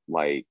about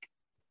like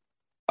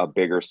a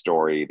bigger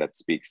story that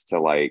speaks to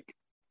like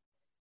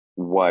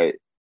what,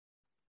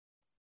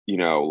 you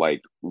know,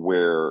 like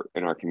we're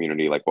in our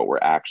community, like what we're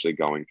actually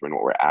going through and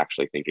what we're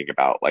actually thinking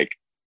about. Like,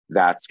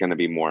 that's going to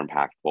be more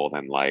impactful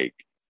than like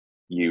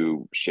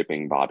you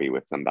shipping Bobby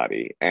with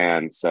somebody.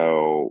 And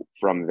so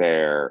from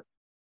there,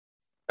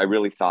 I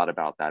really thought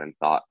about that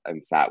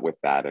and sat with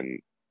that.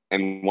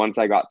 And once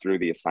I got through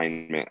the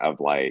assignment of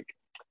like,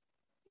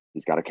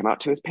 he's got to come out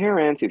to his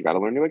parents, he's got to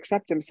learn to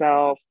accept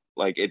himself,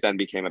 like it then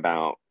became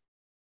about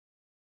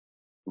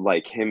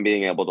like him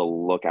being able to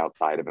look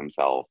outside of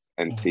himself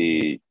and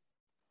see,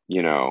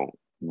 you know,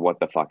 what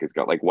the fuck is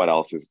going, like what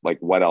else is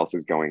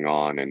going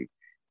on. And,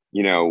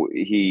 you know,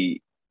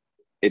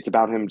 it's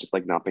about him just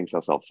like not being so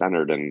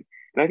self-centered. And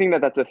I think that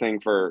that's a thing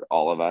for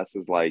all of us,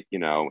 is like, you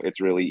know, it's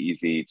really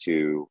easy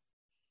to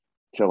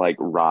like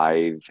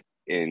writhe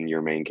in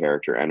your main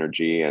character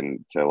energy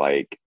and to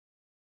like,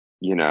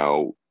 you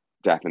know,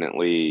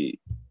 definitely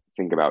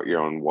think about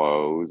your own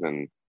woes.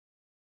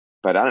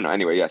 But I don't know.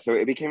 Anyway, yeah. So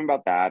it became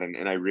about that.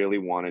 And I really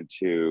wanted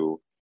to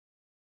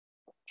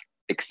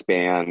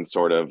expand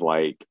sort of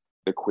like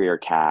the queer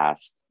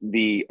cast,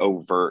 the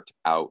overt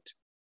out,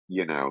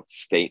 you know,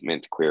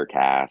 statement queer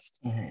cast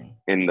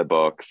in the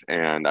books.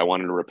 And I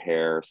wanted to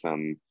repair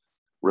some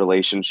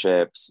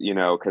relationships, you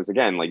know, because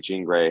again, like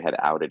Jean Grey had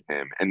outed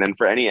him. And then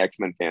for any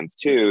X-Men fans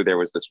too, there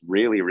was this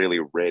really, really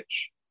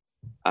rich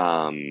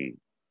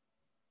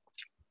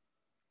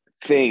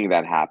thing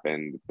that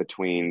happened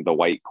between the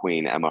White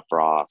Queen, Emma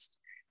Frost,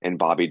 and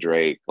Bobby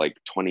Drake like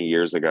 20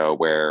 years ago,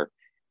 where,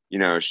 you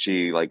know,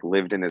 she like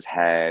lived in his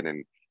head,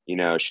 and, you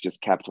know, she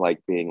just kept like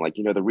being like,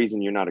 you know, the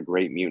reason you're not a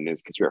great mutant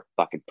is because you're a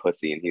fucking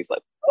pussy. And he's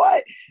like,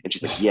 what? And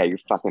she's like, yeah, you're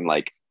fucking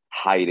like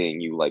hiding,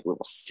 you like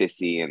little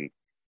sissy.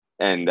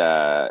 And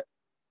I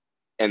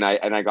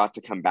got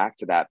to come back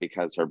to that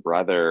because her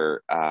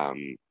brother, oh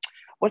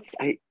God,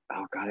 I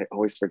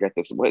always forget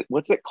this.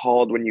 What's it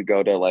called when you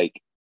go to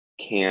like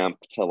camp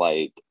to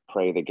like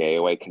pray the gay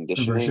away?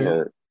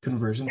 Conditioning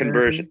conversion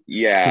therapy?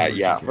 Yeah.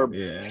 Yeah.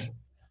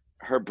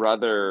 Her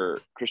brother,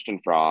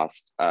 Christian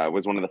Frost,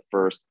 was one of the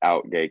first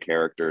out gay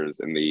characters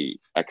in the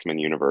X-Men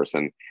universe.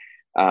 And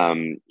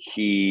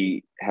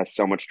he has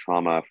so much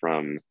trauma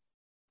from,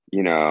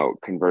 you know,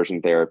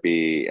 conversion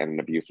therapy and an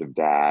abusive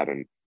dad.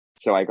 And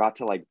so I got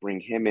to like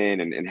bring him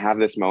in and have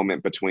this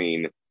moment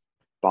between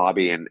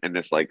Bobby and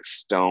this like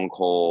stone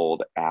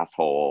cold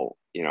asshole,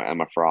 you know,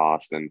 Emma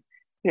Frost. And,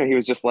 you know, he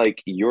was just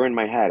like, you're in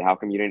my head. How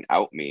come you didn't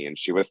out me? And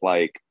she was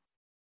like,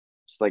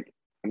 just like,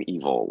 I'm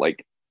evil.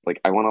 Like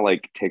I want to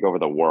like take over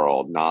the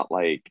world, not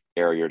like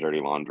air your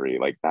dirty laundry.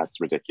 Like, that's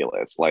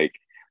ridiculous. Like,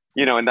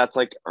 you know, and that's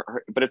like,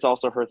 but it's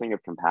also her thing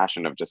of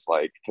compassion of just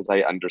like, because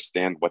I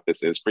understand what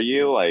this is for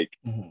you. Like,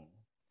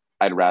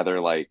 I'd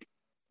rather like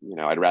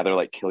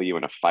kill you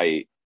in a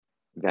fight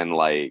than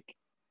like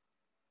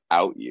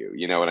out you.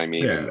 You know what I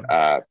mean? Yeah.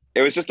 And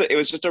it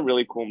was just a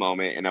really cool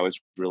moment, and I was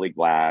really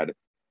glad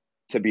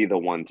to be the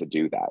one to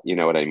do that. You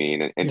know what I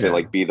mean? And to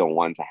like be the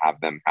one to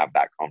have them have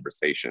that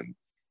conversation.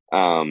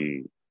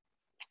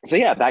 So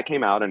yeah, that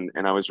came out, and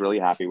I was really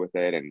happy with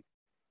it. And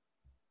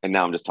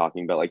now I'm just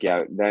talking, but like,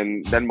 yeah,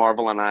 then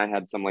Marvel and I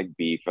had some like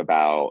beef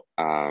about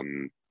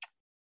the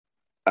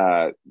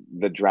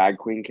drag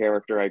queen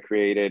character I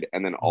created.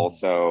 And then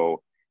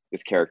also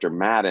this character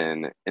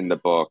Madden in the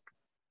book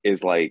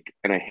is like,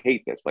 and I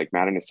hate this, like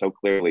Madden is so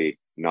clearly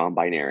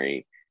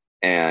non-binary,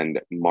 and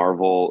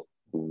Marvel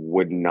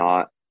would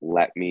not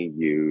let me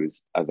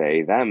use a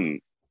they them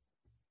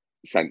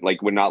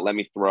like would not let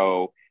me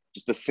throw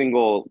just a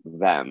single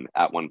them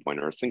at one point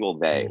or a single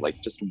they, like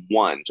just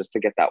one, just to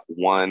get that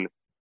one,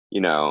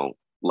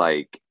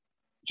 like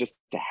just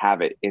to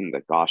have it in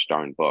the gosh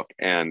darn book.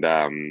 And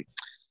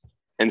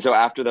so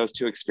after those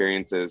two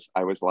experiences,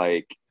 I was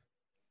like,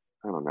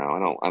 I don't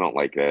know, I don't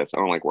like this. I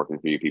don't like working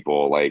for you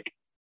people. Like,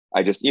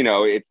 I just,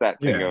 it's that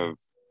thing of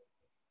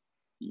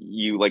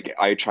you, like,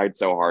 I tried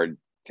so hard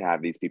to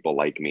have these people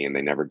like me and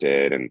they never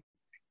did. And,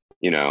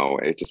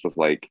 it just was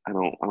like, I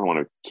don't want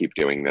to keep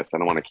doing this. I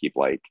don't want to keep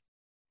like,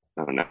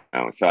 I don't know.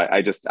 So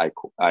I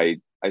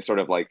sort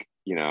of like,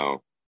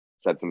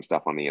 said some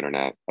stuff on the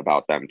internet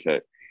about them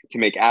to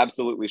make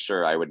absolutely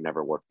sure I would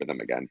never work for them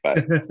again.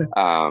 But,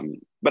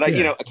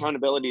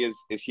 accountability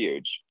is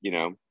huge,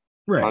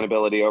 right.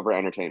 Accountability over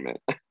entertainment.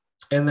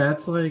 And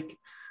that's like,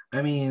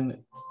 I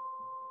mean,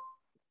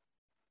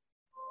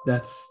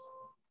 that's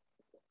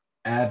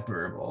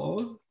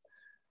admirable.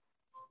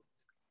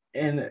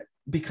 And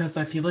because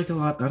I feel like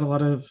not a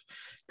lot of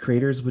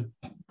creators would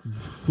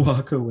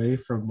walk away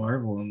from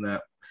Marvel in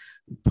that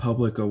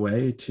public a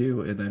way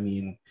too. And I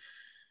mean,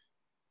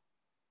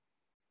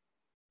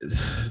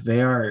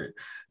 they are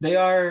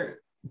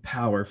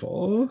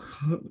powerful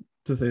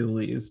to say the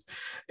least.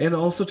 And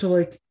also to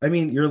like, I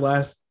mean,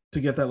 to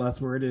get that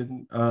last word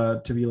in,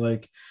 to be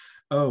like,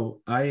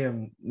 oh, I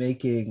am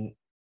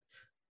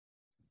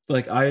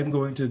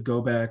going to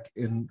go back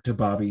into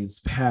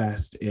Bobby's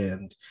past,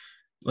 and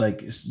like,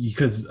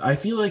 because I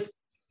feel like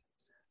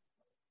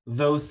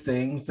those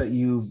things that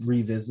you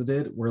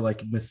revisited were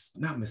like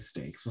not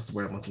mistakes, what's the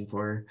word I'm looking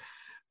for,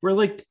 were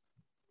like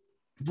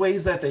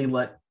ways that they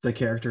let the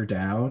character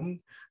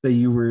down, that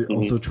you were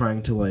also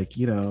trying to like,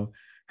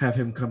 have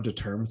him come to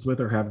terms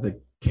with, or have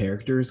the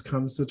characters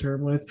come to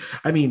terms with.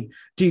 I mean,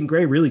 Jean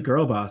Grey really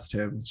girl bossed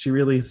him. She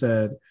really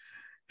said,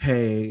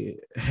 hey,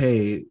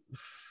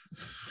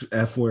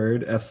 F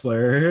word, F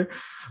slur.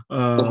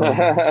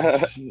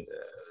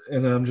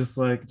 And I'm just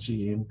like,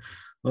 Jean,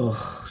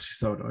 oh, she's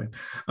so annoying.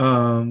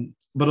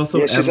 But also,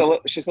 yeah,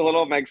 she's a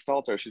little Meg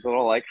Stalter. She's a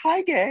little like,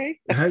 hi gay.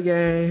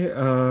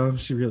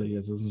 She really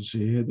is, isn't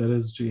she? That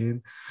is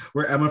Jean.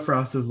 Where Emma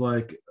Frost is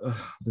like,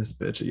 this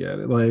bitch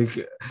again.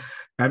 Like,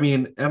 I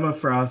mean, Emma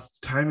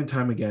Frost time and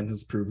time again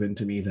has proven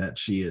to me that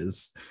she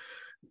is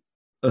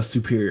a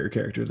superior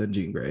character than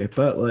Jean Grey.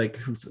 But like,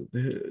 who said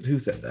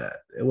that?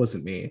 It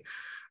wasn't me.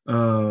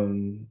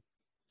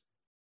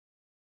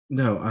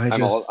 No, I'm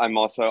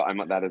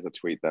that is a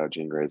tweet though.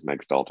 Jean Grey's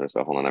Meg Stalter.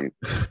 So hold on,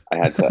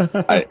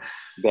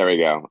 there we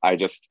go. I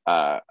just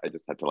had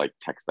to like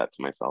text that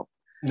to myself.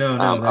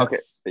 No, okay,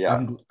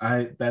 yeah.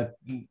 That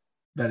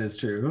is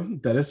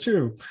true. That is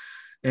true.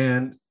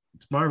 And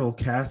Marvel,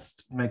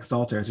 cast Meg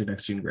Stalter as your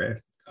next Jean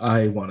Grey.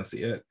 I want to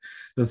see it.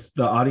 The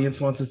audience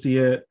wants to see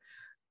it.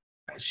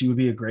 She would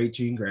be a great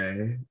Jean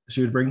Grey.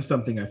 She would bring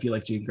something I feel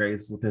like Jean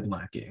Grey's been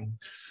lacking.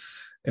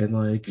 And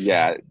like,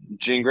 yeah,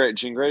 Jean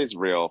Grey's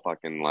real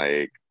fucking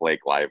like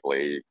Blake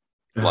Lively,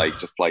 like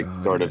just like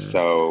sort of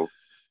so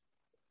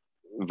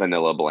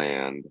vanilla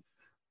bland.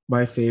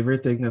 My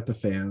favorite thing that the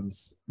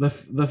fans,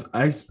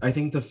 I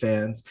think the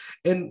fans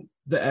and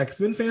the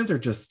X-Men fans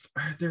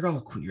they're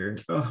all queer.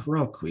 Oh, we're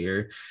all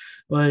queer.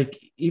 Like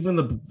even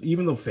the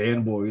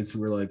fanboys who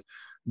were like,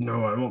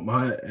 no, I want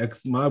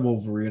my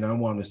Wolverine, I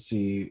want to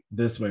see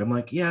this way. I'm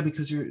like, yeah,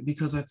 because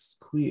that's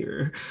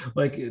queer.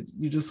 Like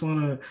you just want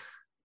to.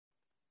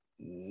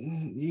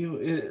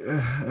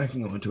 I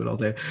can go into it all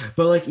day,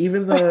 but like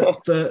even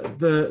the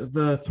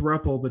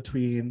throuple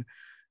between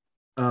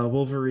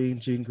Wolverine,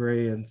 Jean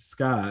Grey, and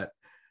Scott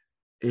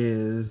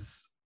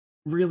is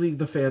really,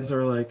 the fans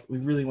are like, we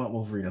really want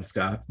Wolverine and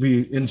Scott.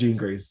 In Jean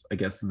Grey's, I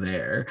guess,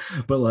 there,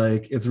 but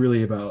like it's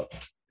really about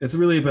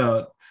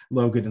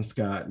Logan and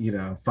Scott,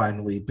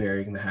 finally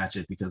burying the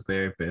hatchet, because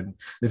they've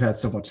had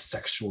so much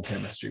sexual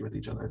chemistry with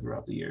each other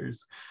throughout the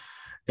years.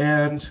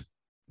 And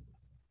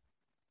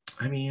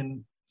I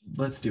mean,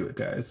 let's do it,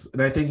 guys.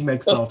 And I think Meg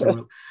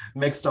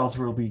Stalter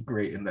will be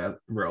great in that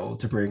role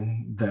to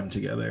bring them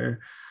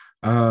together.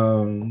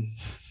 But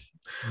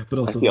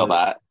also, I feel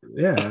that.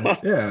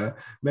 Yeah.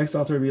 Meg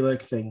Stalter would be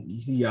like,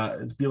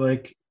 it'd be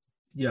like,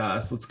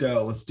 yes, let's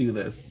go, let's do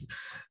this.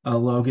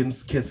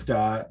 Logan's kiss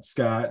Scott,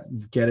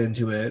 get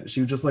into it. She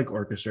would just like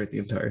orchestrate the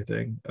entire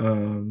thing.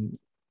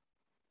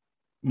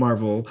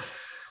 Marvel,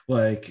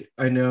 like,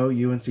 I know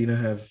you and Cena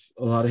have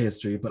a lot of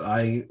history, but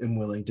I am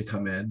willing to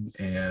come in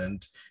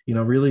and,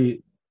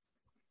 really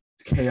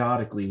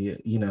chaotically,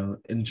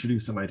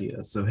 introduce some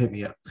ideas. So hit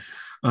me up.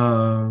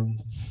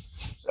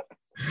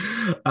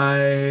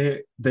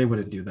 They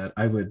wouldn't do that.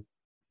 I would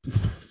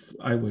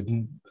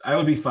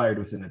be fired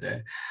within a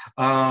day.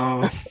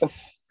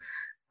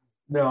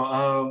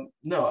 No,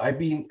 I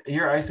mean,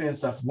 your Iceman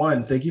stuff.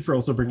 One, thank you for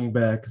also bringing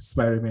back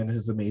Spider-Man and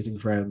his amazing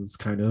friends,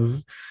 kind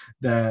of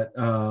that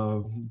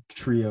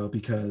trio,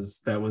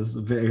 because that was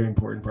a very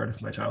important part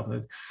of my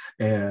childhood,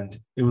 and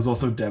it was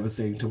also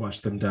devastating to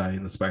watch them die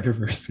in the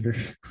Spider-Verse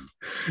series.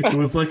 It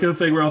was like a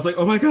thing where I was like,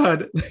 oh my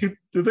god, did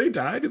they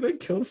die? Did they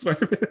kill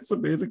Spider-Man's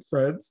amazing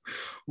friends?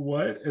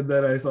 What? And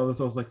then I saw this,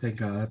 I was like, thank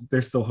God,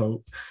 there's still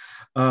hope.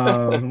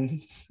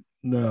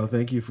 No,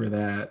 thank you for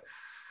that.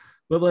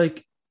 But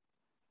like,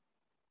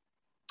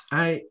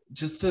 I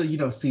just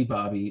to see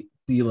Bobby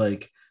be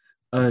like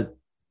a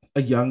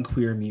young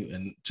queer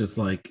mutant, just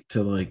like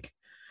to like,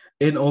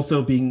 and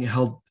also being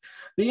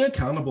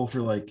accountable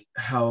for like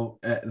how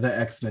the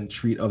X-Men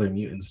treat other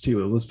mutants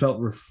too. It was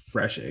felt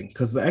refreshing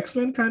because the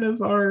X-Men kind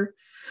of are,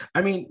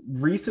 I mean,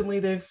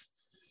 recently they've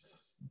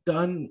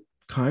done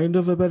kind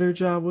of a better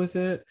job with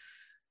it,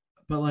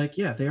 but like,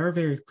 yeah, they are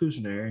very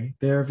inclusionary.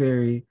 They are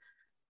very,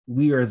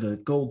 we are the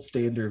gold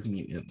standard of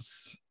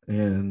mutants.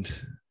 And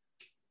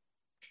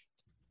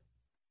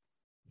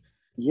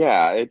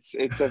yeah, it's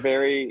a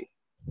very,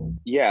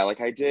 yeah,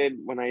 like I did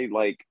when I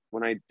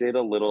did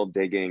a little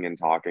digging and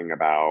talking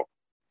about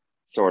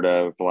sort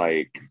of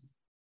like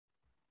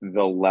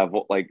the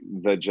level, like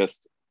the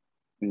just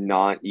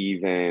not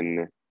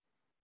even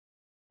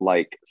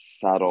like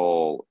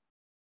subtle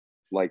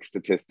like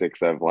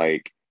statistics of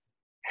like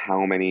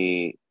how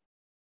many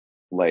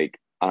like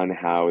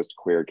unhoused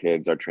queer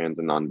kids are trans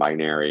and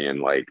non-binary,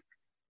 and like,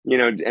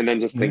 and then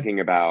just thinking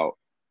about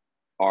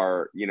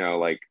our,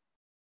 like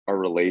our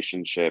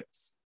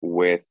relationships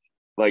with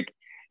like,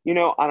 I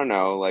don't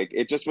know, like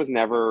it just was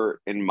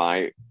never in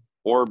my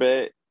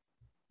orbit,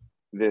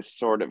 this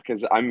sort of,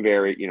 because I'm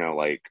very,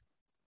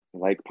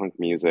 like punk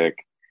music,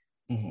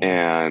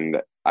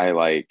 and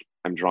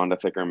I'm drawn to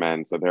thicker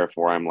men, so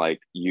therefore I'm like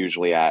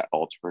usually at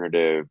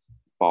alternative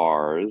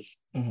bars.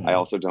 I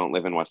also don't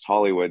live in West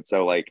Hollywood,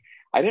 so like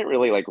I didn't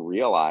really like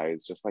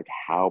realize just like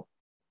how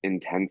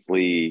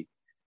intensely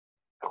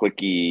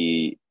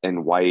cliquey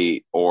and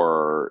white,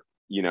 or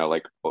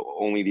like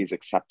only these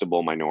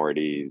acceptable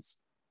minorities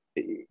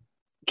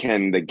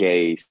can the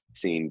gay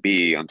scene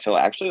be, until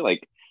actually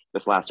like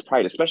this last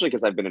Pride, especially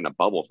because I've been in a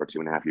bubble for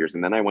 2.5 years,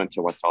 and then I went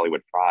to West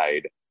Hollywood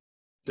Pride,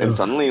 and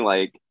suddenly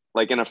like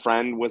and a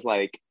friend was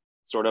like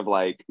sort of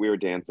like, we were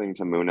dancing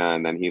to Muna,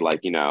 and then he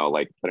like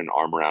like put an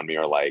arm around me,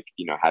 or like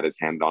had his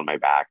hand on my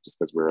back, just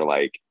because we were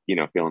like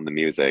feeling the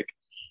music,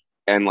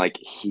 and like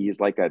he's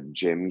like a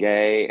gym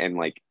gay, and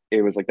like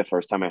it was like the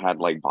first time I had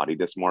like body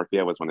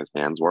dysmorphia was when his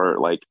hands were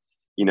like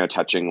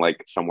touching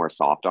like somewhere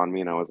soft on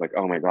me, and I was like,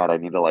 oh my god, I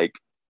need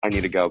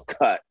to go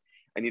cut,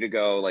 I need to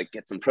go like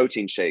get some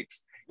protein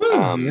shakes.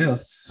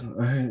 Yes.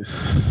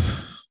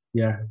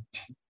 Yeah.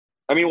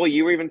 I mean, well,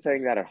 you were even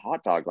saying that at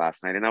Hot Dog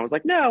last night, and I was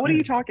like, no, what are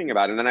you talking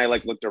about? And then I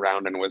like looked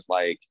around and was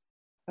like,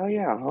 oh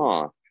yeah,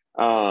 huh?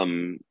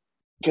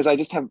 Because I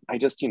just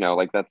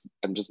like that's,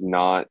 I'm just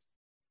not,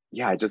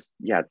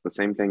 it's the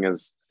same thing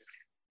as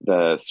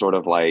the sort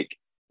of like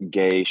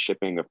gay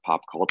shipping of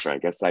pop culture. I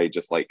guess I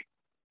just like,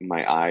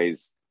 my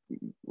eyes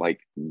like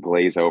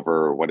glaze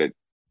over what it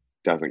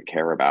doesn't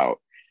care about.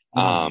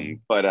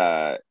 But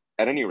at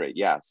any rate,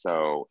 yeah.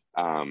 So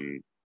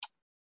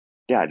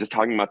just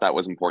talking about that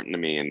was important to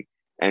me,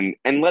 and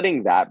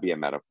letting that be a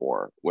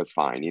metaphor was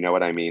fine. You know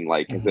what I mean?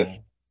 Like, as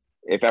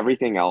if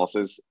everything else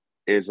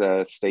is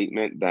a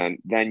statement,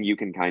 then you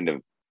can kind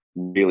of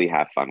really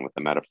have fun with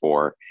the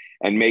metaphor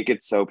and make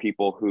it so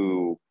people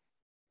who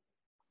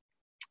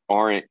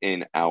aren't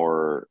in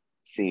our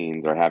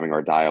scenes or having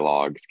our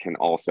dialogues can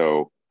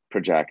also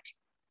project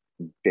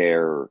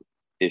their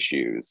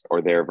issues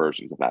or their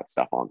versions of that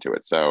stuff onto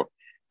it. So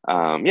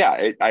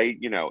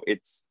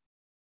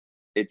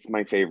it's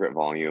my favorite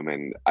volume,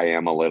 and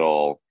I'm a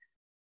little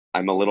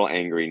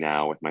angry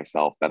now with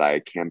myself that I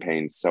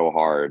campaigned so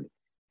hard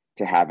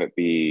to have it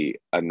be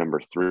a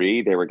number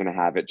 3. They were going to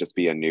have it just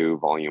be a new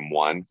volume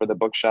 1 for the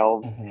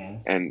bookshelves.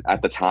 And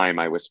at the time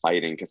I was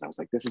fighting, because I was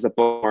like, this is a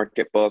book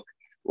market book.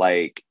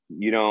 Like,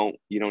 you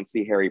don't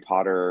see Harry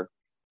Potter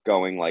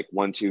going like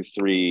 1, 2,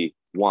 3,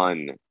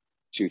 1,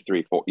 2,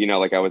 3, 4,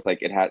 like I was like,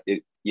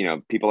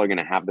 people are going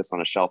to have this on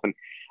a shelf. And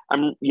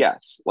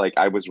like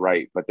I was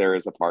right, but there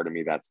is a part of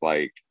me that's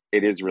like,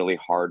 it is really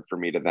hard for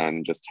me to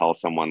then just tell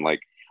someone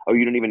like, oh,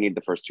 you don't even need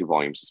the first 2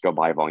 volumes, just go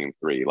buy volume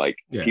 3. Like,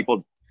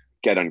 people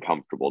get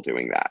uncomfortable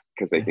doing that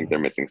because they think they're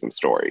missing some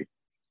story.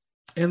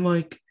 And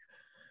like,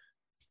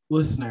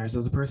 listeners,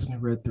 as a person who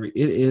read 3,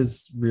 it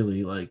is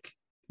really like,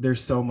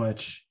 there's so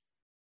much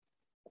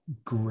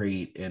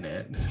great in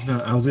it.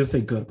 I was gonna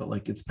say good, but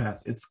like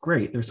it's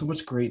great. There's so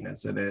much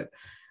greatness in it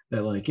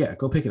that like,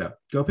 go pick it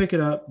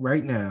up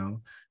right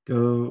now.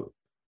 Go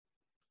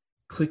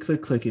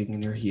clicking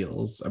in your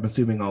heels. I'm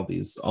assuming all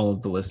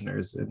of the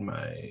listeners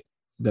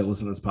that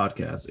listen to this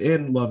podcast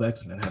and love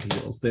X-Men have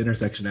heels, the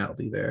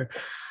intersectionality there.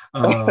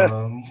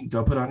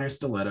 Go put on your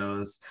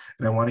stilettos,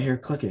 and I want to hear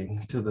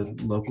clicking to the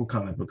local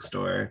comic book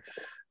store,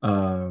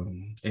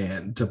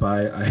 and to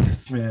buy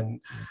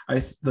Iceman,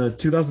 the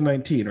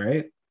 2019,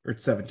 right? Or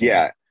 17?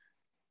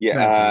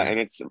 Yeah, 19.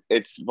 and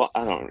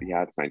I don't,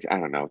 yeah, it's 19.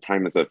 I don't know.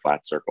 Time is a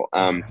flat circle.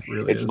 Yeah, it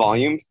really It's is.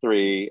 volume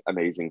 3,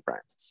 Amazing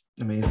Friends.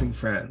 Amazing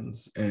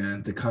Friends.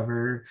 And the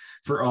cover,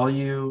 for all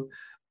you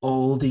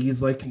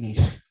oldies like me,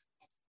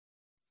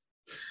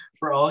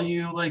 for all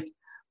you like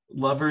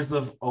lovers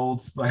of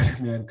old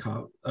Spider-Man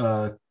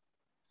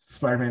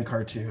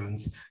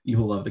cartoons, you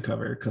will love the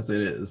cover because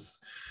it is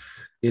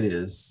it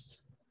is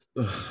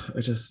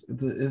Scott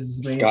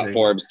amazing.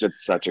 Forbes did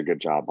such a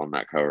good job on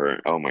that cover.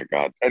 Oh my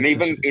god! And It's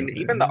even such a good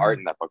even cover. the art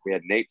in that book, we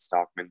had Nate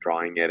Stockman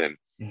drawing it, and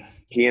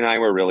he and I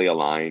were really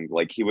aligned.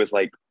 Like he was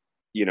like,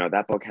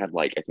 that book had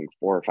like I think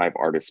 4 or 5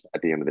 artists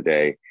at the end of the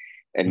day,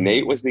 and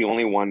Nate was the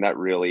only one that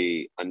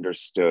really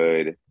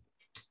understood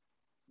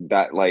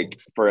that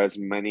like for as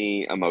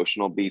many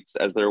emotional beats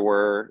as there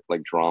were,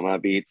 like drama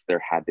beats, there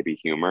had to be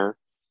humor,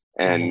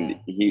 and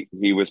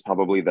he was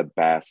probably the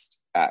best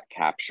at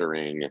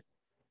capturing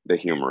the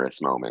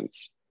humorous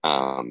moments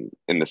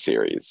in the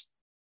series.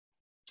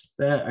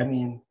 That I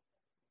mean,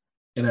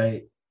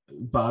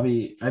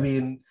 Bobby, I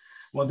mean,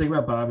 one thing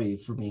about Bobby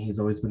for me, he's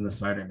always been the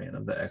Spider-Man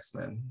of the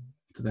X-Men.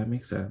 Does that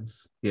make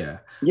sense? Yeah.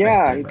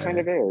 Yeah, he kind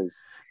of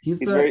is. He's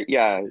very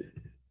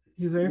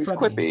he's very funny.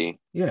 Quippy.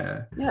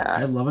 Yeah. Yeah.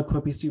 I love a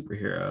quippy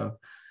superhero.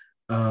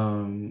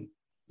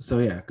 So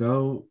yeah,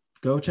 go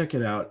check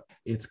it out.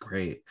 It's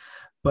great.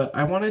 But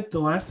the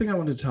last thing I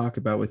wanted to talk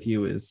about with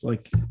you is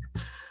like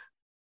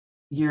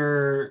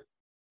I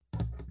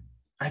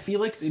feel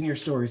like in your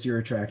stories you're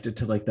attracted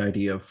to like the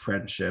idea of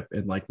friendship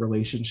and like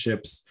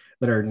relationships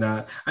that are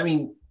not, I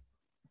mean,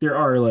 there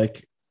are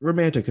like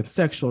romantic and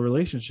sexual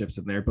relationships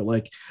in there, but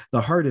like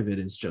the heart of it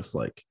is just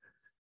like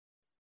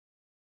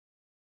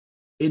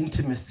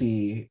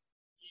intimacy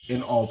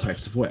in all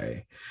types of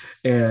way.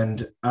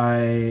 And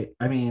I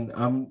mean,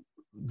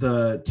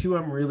 the two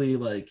I'm really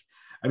like,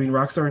 I mean,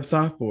 Rockstar and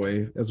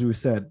Softboy, as we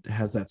said,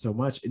 has that so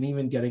much. And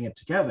even getting it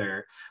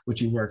together,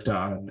 which you worked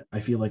on, I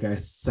feel like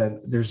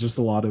there's just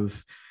a lot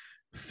of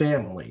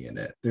family in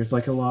it. There's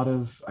like a lot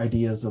of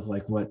ideas of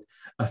like what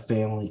a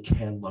family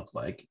can look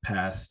like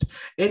past.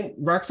 And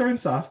Rockstar and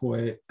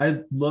Softboy,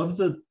 I love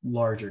the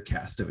larger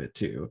cast of it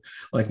too.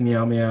 Like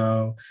Meow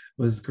Meow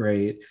was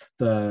great.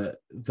 The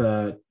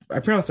I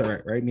pronounced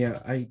that right? Meow.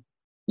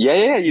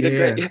 Yeah, you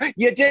did great.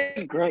 You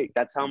did great.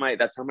 That's how my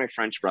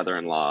French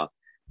brother-in-law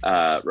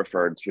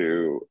referred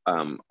to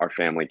our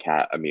family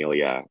cat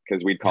Amelia,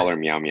 because we'd call her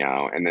Meow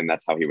Meow, and then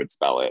that's how he would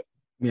spell it.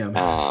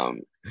 Meow.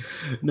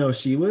 No,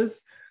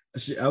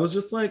 I was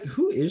just like,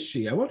 who is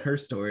she? I want her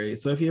story.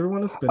 So if you ever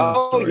want to spin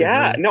off story,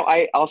 no,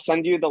 I'll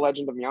send you the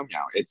Legend of Meow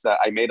Meow. It's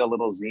I made a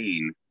little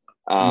zine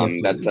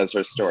that says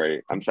her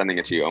story. I'm sending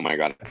it to you. Oh my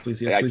god, yes,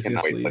 please, I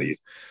cannot wait to tell you.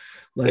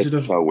 Legend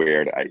it's so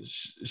weird.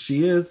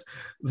 She is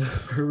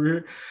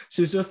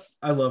she's just,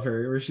 I love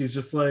her, where she's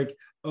just like,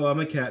 oh, I'm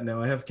a cat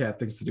now, I have cat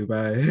things to do,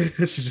 bye.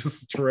 She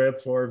just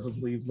transforms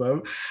and leaves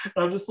them.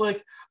 I'm just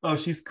like, oh,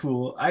 she's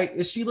cool.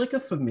 Is she like a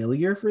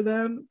familiar for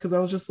them? Because I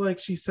was just like,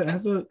 she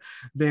has a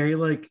very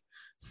like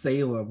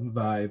Salem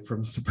vibe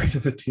from Sabrina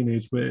the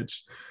Teenage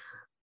Witch.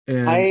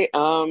 And I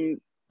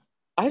don't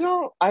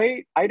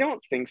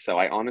think so.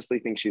 I honestly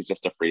think she's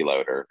just a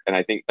freeloader, and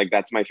I think like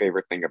that's my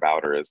favorite thing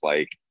about her is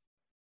like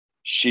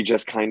she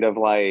just kind of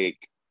like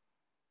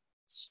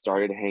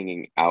started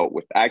hanging out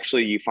with,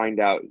 actually you find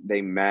out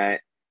they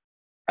met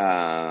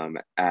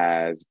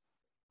as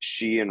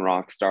she and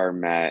Rockstar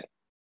met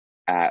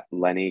at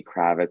Lenny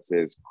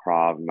Kravitz's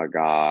Krav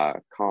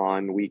Maga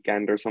con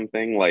weekend or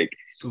something. Like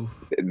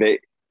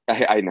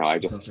I know, I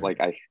just like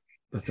that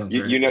sounds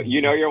you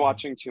know you're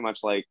watching too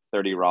much like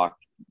 30 Rock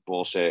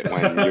bullshit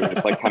when you're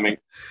just like coming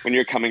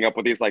up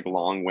with these like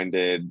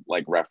long-winded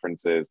like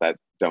references that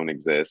don't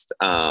exist.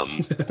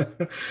 And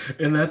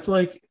that's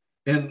like,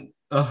 and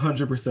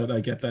 100% I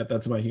get that.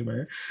 That's my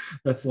humor.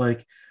 That's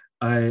like,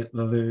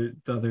 the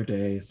other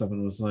day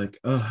someone was like,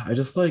 oh, I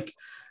just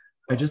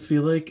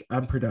feel like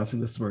I'm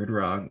pronouncing this word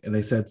wrong, and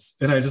they said,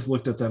 and I just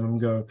looked at them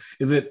and go,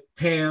 is it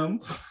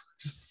ham?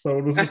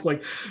 Someone was just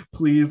like,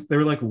 please. They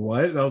were like,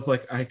 what? And I was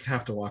like, I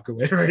have to walk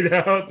away right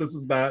now. This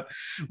is not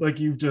like,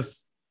 you've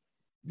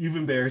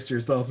embarrassed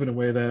yourself in a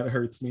way that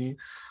hurts me.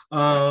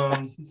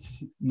 No,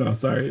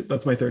 sorry,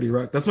 that's my 30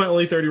 Rock. That's my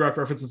only 30 Rock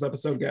reference this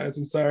episode, guys.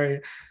 I'm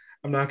sorry.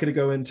 I'm not going to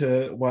go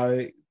into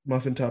why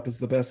Muffin Top is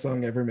the best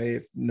song ever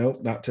made.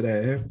 Nope, not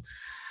today.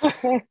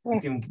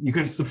 You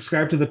can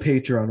subscribe to the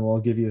Patreon, where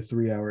I'll give you a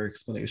 3-hour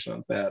explanation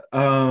on that.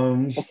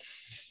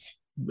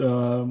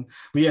 But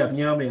yeah,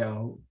 Meow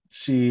Meow.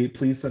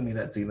 Please send me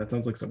that scene. That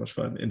sounds like so much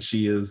fun. And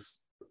she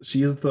is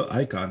the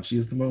icon. She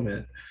is the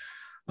moment.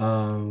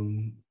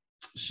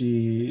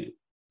 She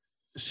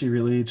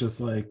really just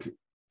like,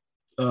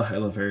 oh, I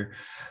love her.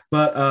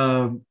 But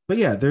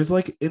yeah, there's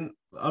like in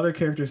other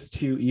characters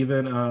too,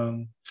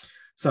 even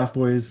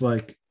Softboy's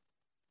like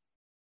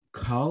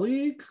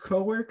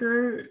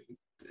co-worker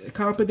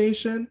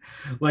combination.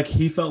 Like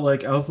he felt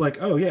like, I was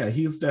like, oh yeah,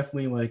 he's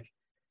definitely like,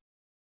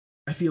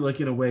 I feel like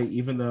in a way,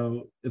 even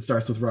though it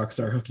starts with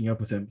Rockstar hooking up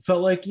with him,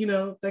 felt like,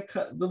 the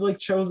like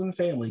chosen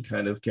family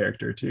kind of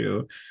character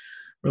too,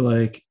 where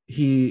like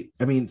he,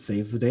 I mean,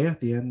 saves the day at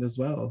the end as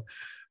well.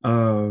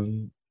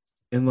 And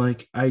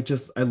like I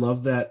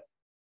love that.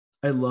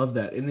 I love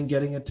that. And then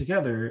getting it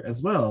together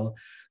as well,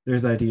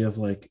 there's the idea of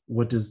like,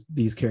 what does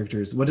these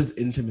characters, what is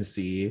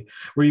intimacy,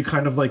 where you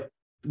kind of like,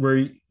 where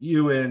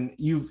and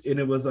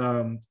it was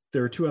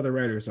there were two other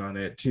writers on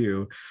it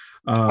too.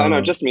 Oh no,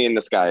 just me and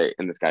this guy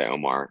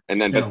Omar. And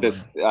then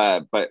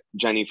Oh, but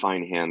Jenny D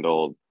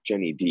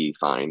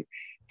Fine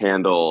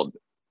handled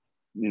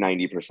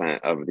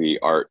 90% of the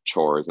art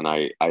chores, and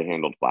I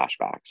handled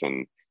flashbacks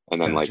and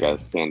then like a gotcha.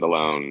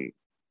 standalone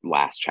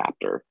last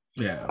chapter.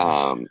 Yeah.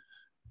 Um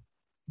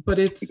But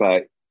it's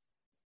but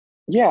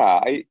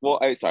yeah, I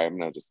sorry, I'm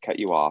gonna just cut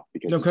you off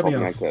because no, you cut told me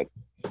me I off. could.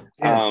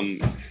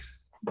 Yes.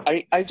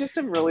 I just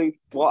am really,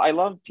 well, I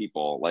love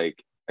people. Like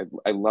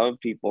I love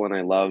people, and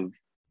I love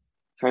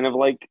kind of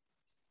like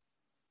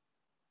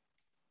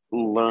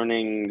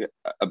learning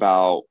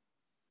about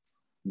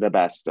the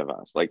best of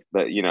us, like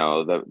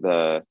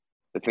the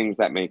things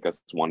that make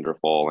us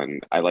wonderful,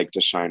 and I like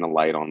to shine a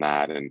light on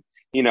that. And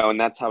and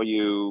that's how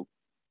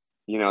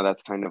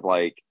that's kind of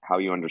like how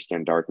you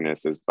understand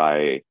darkness, is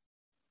by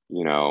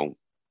you know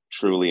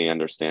truly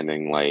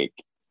understanding like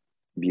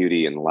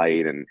beauty and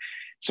light. And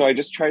so I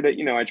just try to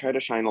I try to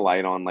shine a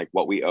light on like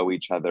what we owe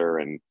each other.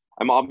 And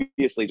I'm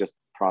obviously just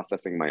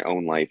processing my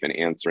own life and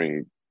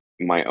answering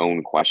my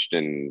own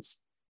questions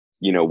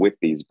with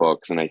these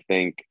books. And I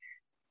think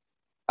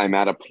I'm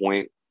at a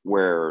point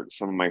where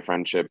some of my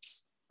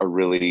friendships are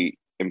really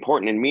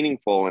important and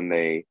meaningful, and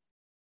they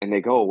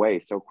go away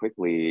so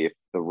quickly if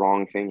the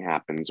wrong thing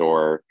happens,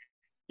 or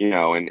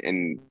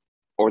and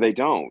or they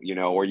don't,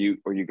 or you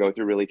go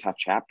through really tough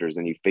chapters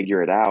and you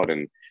figure it out.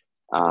 And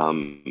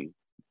um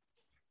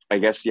I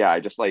guess, yeah, I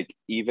just like,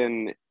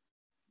 even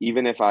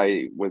if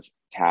I was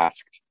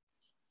tasked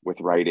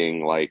with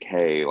writing like,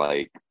 hey,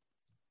 like,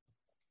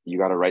 you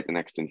got to write the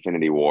next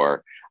Infinity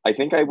War, I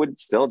think I would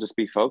still just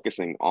be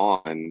focusing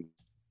on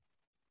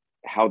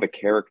how the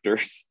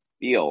characters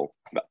feel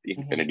about the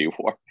Mhm. Infinity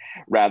War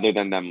rather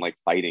than them like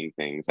fighting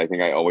things. I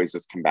think I always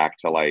just come back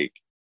to like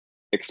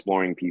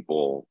exploring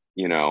people,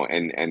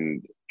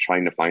 and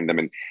trying to find them.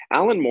 And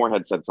Alan Moore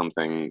had said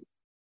something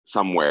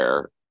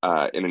somewhere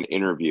in an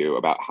interview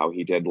about how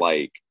he did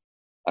like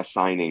a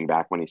signing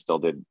back when he still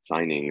did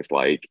signings,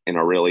 like in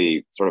a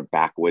really sort of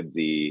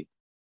backwoodsy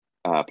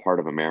part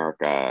of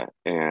America.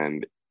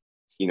 And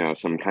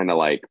some kind of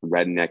like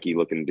rednecky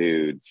looking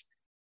dudes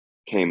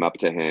came up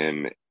to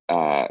him,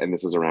 and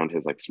this was around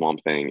his like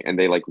Swamp Thing, and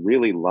they like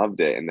really loved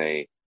it. And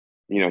they,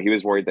 he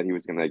was worried that he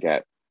was going to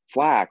get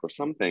flack or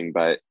something,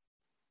 but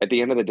at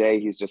the end of the day,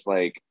 he's just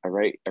like, I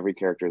write every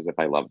character as if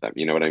I love them.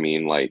 You know what I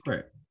mean? Like,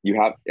 Right. you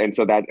have, and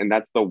so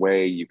that's the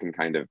way you can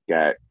kind of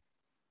get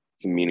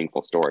some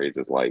meaningful stories,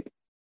 is like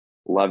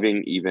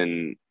loving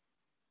even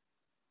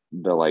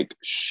the like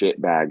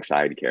shitbag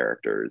side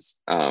characters.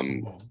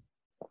 Mhm.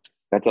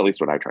 That's at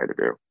least what I try to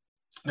do.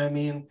 I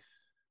mean,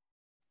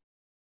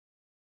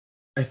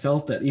 I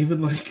felt that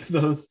even like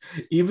those,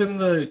 even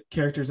the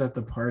characters at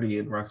the party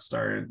in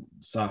Rockstar and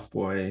Soft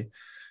Boy,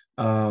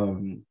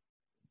 um,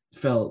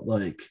 felt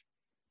like,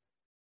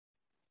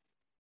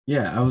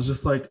 yeah, I was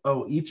just like,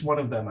 oh, each one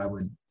of them I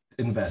would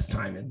invest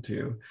time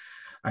into.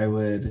 I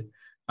would,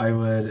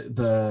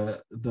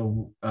 the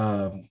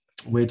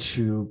witch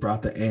who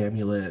brought the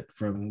amulet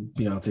from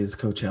Beyonce's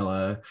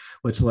Coachella,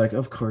 which like,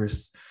 of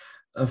course,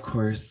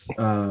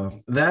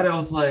 that I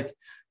was like,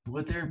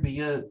 would there be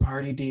a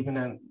party demon?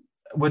 And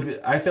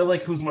I feel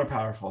like, who's more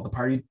powerful, the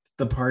party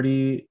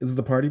is it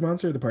the party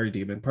monster or the party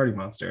demon? Party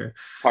monster.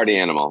 Party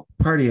animal.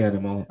 Party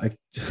animal. I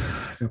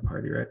got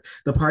party right.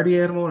 The party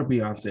animal or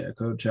Beyonce at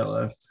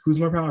Coachella? Who's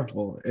more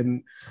powerful?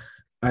 And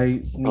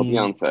I Oh, mean,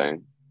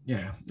 Beyonce.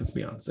 yeah, it's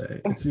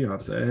Beyonce. It's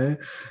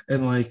Beyonce.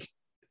 And like,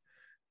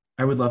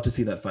 I would love to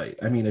see that fight.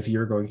 I mean, if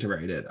you're going to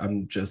write it,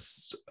 I'm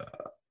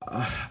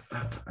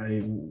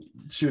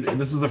shooting.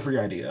 This is a free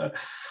idea.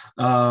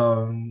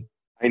 Um,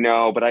 I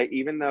know, but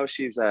even though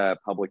she's a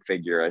public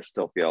figure, I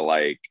still feel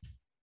like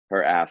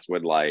her ass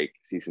would like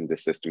cease and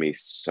desist me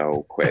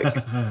so quick.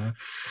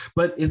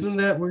 but isn't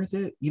that worth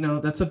it?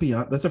 That's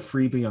a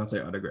free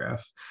Beyonce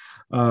autograph.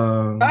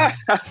 Um,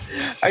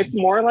 It's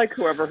more like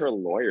whoever her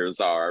lawyers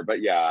are,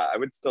 but yeah, I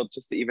would still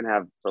just to even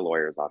have her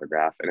lawyer's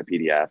autograph in a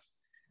PDF.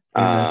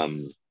 and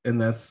Um,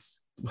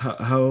 that's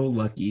how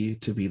lucky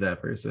to be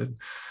that person.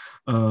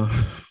 uh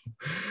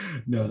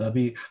no, that'd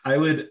be, I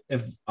would,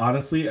 if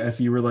honestly, if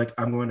you were like,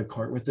 I'm going to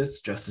court with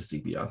this just to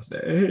see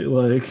Beyonce,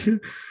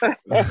 like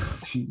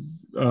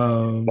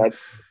um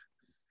that's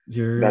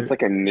you're that's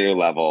like a new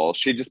level.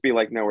 She'd just be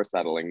like, "No, we're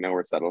settling. No,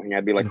 we're settling."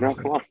 I'd be like, no, "No,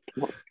 come on,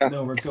 let's go."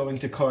 no, we're going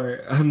to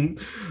court.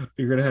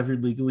 You're gonna have your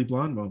Legally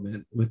Blonde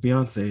moment with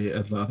Beyonce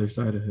at the other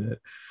side of it.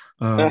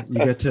 You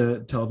get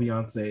to tell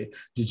Beyonce,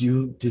 did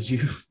you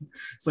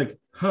it's like,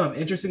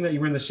 interesting that you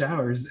were in the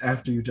showers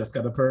after you just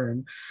got a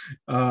perm.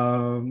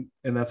 And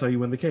that's how you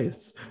win the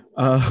case.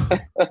 And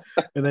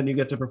then you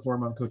get to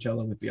perform on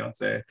Coachella with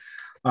Beyonce.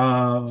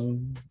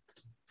 um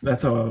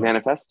That's how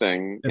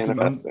manifesting.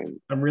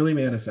 I'm really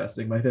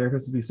manifesting. My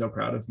therapist would be so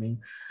proud of me.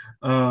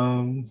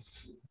 Um,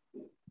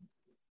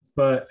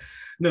 but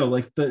no,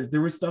 like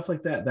there was stuff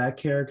like that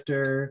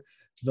character,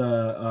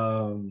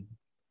 the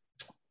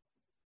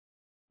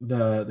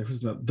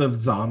the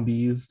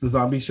zombies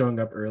showing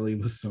up early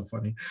was so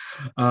funny.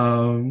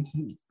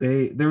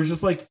 There was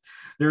just like,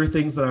 there were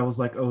things that I was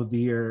like, oh,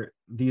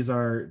 these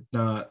are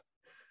not,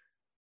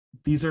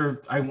 these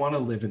are, I want to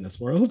live in this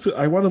world.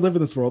 I want to live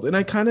in this world, and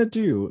I kind of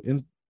do.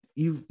 And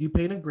you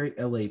paint a great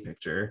LA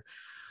picture.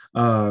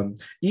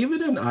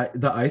 Even in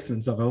the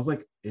Iceman stuff, I was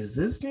like, is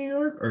this New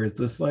York, or is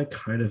this like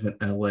kind of an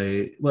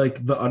LA?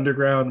 Like the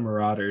underground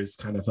marauders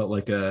kind of felt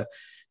like a,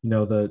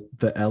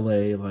 the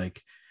LA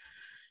like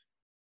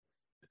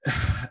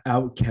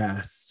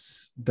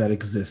outcasts that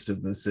exist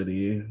in the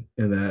city,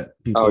 and that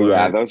people Oh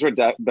yeah, are,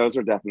 those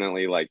were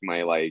definitely like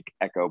my like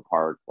Echo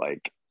Park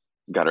like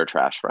gutter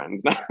trash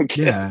friends. No, I'm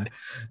kidding.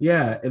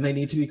 yeah, and they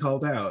need to be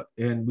called out,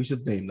 and we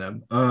should name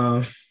them.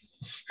 The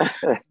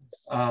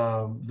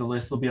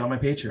list will be on my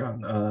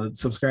Patreon.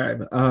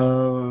 Subscribe.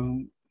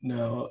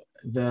 No,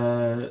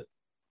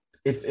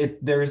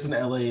 if there is an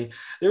LA,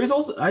 there is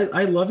also,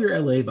 I love your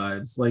LA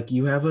vibes. Like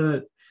you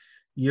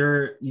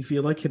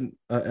feel like a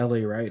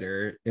LA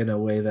writer in a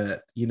way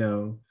that,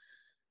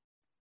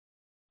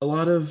 a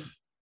lot of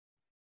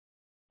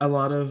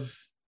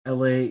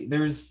LA,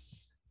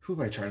 there's, who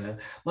am I trying to,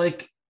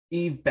 like,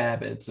 Eve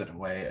Babbitts in a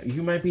way.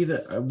 You might be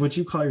would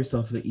you call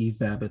yourself the Eve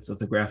Babbitts of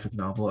the graphic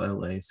novel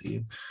LA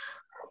scene?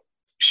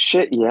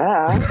 Shit,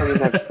 yeah. I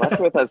mean, I've slept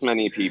with as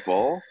many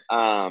people.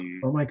 Oh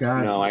my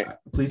God. No,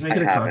 Please make I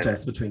it a haven't.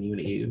 contest between you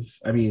and Eve.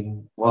 I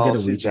mean, I'll Well, get a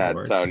she's Ouija dead,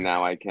 board. so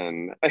now I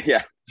can.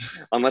 Yeah,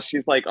 unless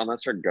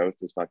her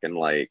ghost is fucking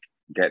like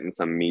getting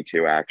some Me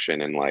Too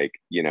action and like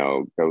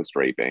ghost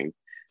raping.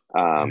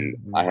 I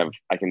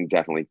can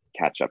definitely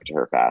catch up to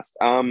her fast.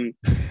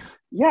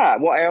 Yeah.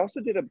 Well, I also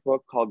did a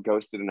book called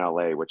Ghosted in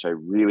LA, which I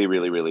really,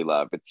 really, really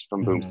love. It's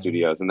from Boom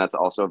Studios, and that's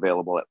also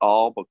available at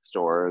all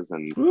bookstores.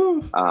 And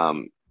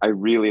I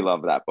really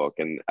love that book.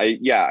 And I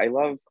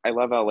love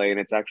LA. And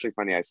it's actually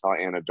funny. I saw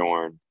Anna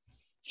Dorn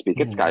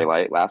speak at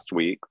Skylight last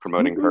week,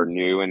 promoting her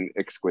new and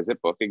exquisite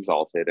book,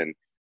 Exalted.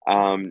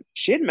 And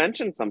she had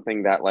mentioned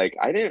something that like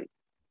I didn't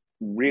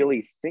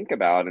really think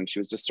about, and she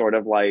was just sort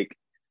of like,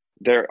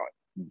 there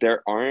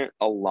aren't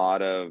a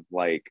lot of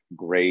like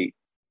great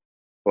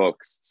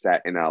books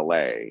set in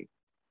LA.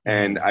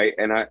 And I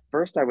at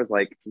first I was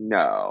like,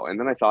 no. And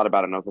then I thought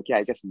about it and I was like, yeah,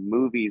 I guess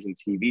movies and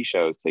TV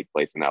shows take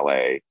place in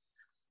LA,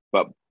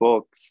 but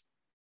books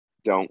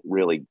don't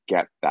really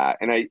get that.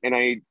 And I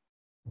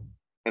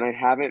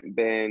haven't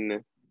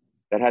been,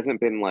 that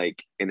hasn't been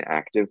like an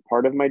active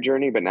part of my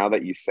journey, but now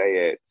that you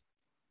say it,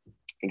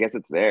 I guess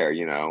it's there,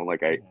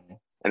 like I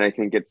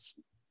think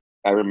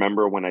I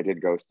remember when I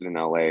did Ghosted in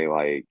LA,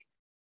 like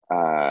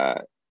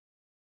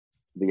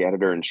the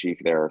editor-in-chief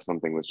there or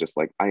something was just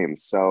like, I am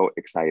so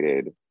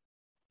excited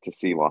to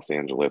see Los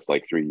Angeles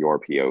like through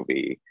your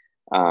POV.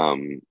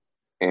 And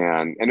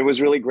it was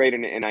really great.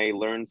 And I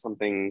learned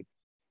something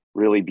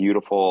really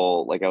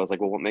beautiful. Like I was like,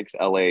 well, what makes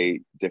LA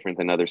different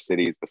than other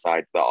cities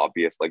besides the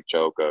obvious like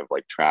joke of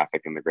like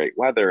traffic and the great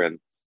weather? And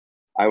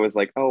I was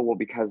like, oh, well,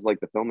 because like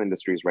the film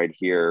industry is right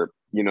here,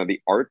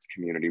 the arts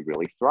community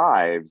really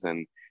thrives.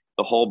 And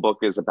the whole book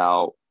is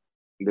about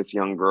this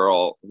young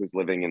girl who's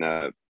living in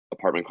a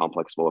apartment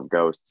complex full of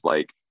ghosts,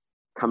 like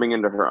coming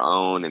into her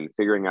own and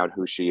figuring out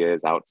who she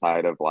is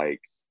outside of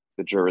like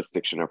the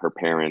jurisdiction of her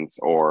parents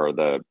or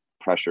the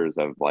pressures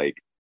of like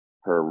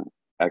her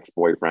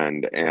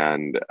ex-boyfriend.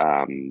 And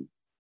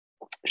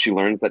she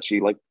learns that she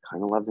like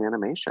kind of loves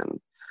animation,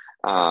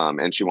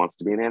 and she wants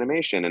to be in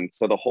animation. And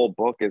so the whole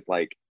book is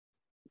like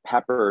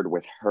peppered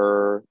with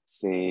her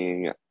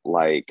seeing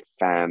like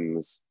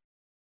femmes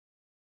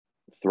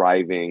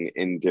thriving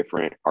in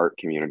different art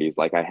communities.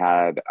 Like I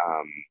had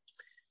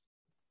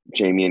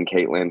Jamie and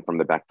Caitlin from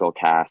the Bechdel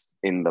cast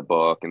in the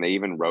book, and they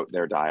even wrote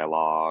their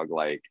dialogue.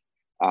 Like,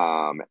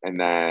 and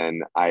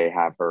then I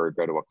have her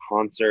go to a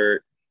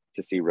concert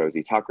to see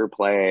Rosie Tucker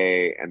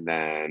play, and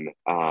then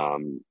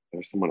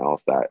there's someone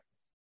else that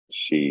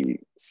she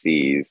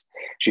sees.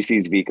 She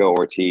sees Vico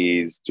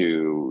Ortiz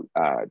do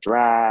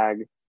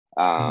drag,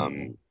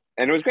 and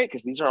it was great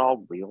because these are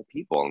all real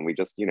people, and we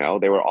just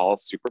they were all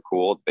super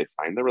cool. They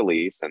signed the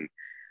release, and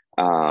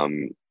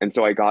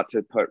so I got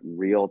to put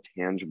real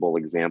tangible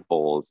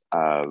examples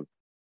of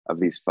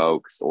these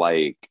folks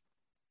like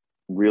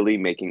really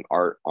making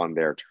art on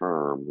their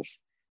terms,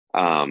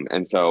 and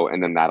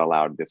then that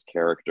allowed this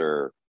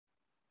character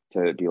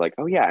to be like,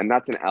 oh yeah, and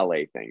that's an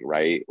LA thing,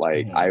 right?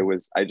 Like I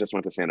just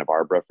went to Santa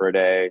Barbara for a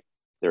day.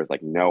 There's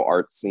like no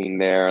art scene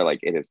there. Like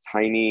it is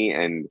tiny,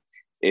 and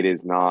it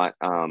is not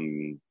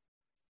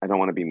I don't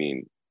want to be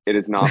mean. It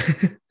is not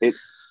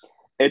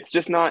it's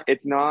just not,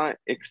 it's not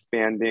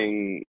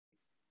expanding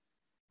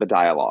the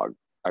dialogue,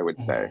 I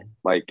would say.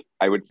 Like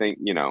I would think,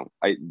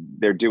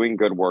 they're doing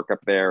good work up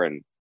there,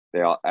 and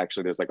they all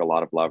actually, there's like a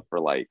lot of love for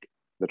like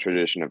the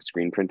tradition of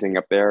screen printing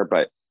up there.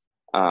 But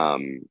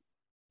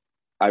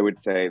I would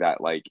say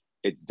that like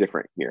it's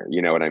different here.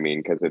 You know what I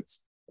mean? Because it's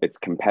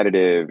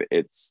competitive,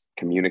 it's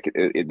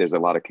there's a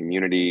lot of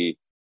community,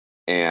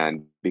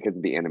 and because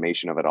of the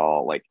animation of it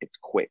all, like it's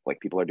quick. Like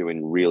people are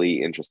doing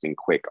really interesting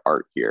quick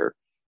art here,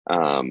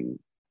 that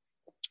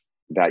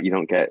you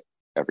don't get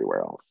everywhere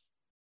else.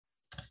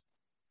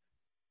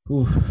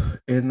 Ooh,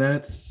 and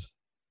that's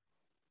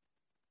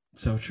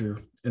so true.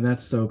 And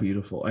that's so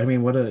beautiful. I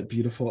mean, what a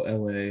beautiful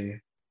LA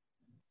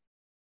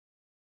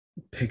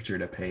picture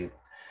to paint.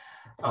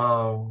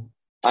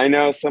 I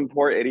know some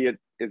poor idiot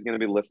is going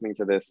to be listening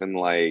to this in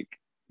like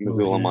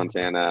Missoula,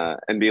 Montana,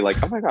 and be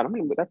like, oh my God,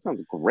 that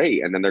sounds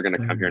great. And then they're going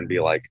to come here and be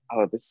like,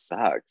 oh, this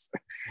sucks.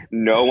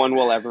 No one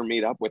will ever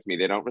meet up with me.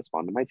 They don't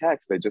respond to my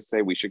text. They just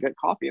say we should get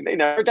coffee, and they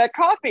never get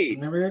coffee.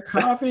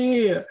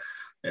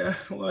 Yeah,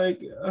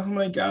 like, oh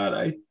my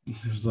God,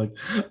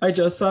 I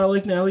just saw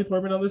like Natalie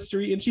Portman on the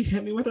street and she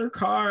hit me with her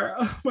car.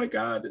 Oh my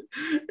God,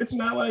 it's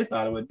not what I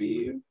thought it would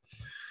be.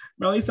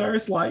 Miley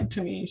Cyrus lied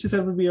to me. She said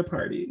it would be a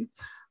party.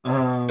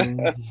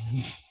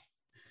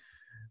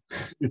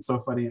 It's so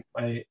funny.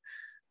 My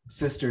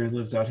sister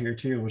lives out here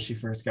too. When she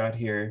first got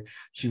here,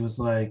 she was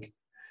like,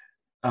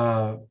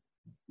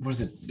 what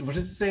did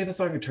it say in the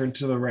song? I turned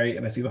to the right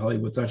and I see the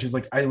Hollywood sign. She's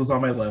like, I was on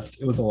my left.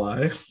 It was a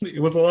lie.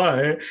 It was a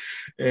lie.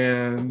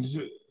 And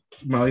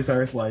Miley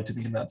Cyrus lied to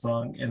me in that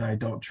song, and I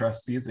don't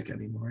trust music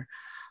anymore,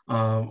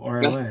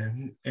 or LA.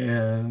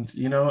 And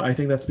you know, I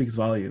think that speaks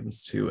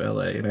volumes to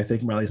LA, and I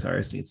think Miley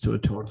Cyrus needs to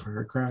atone for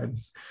her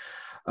crimes.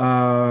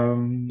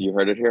 You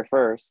heard it here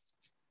first.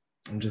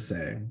 I'm just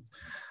saying.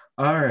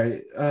 All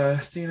right,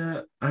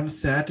 Sina, I'm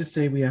sad to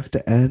say we have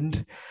to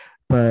end,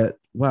 but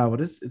wow,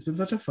 this has been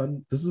such a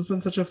fun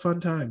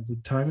time. The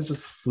time has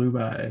just flew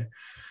by.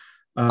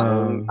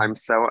 I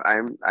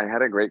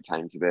had a great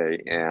time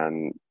today,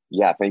 and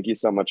yeah, thank you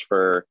so much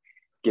for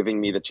giving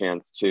me the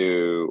chance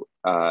to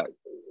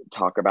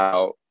talk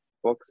about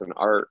books and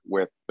art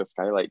with the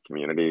Skylight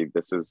community.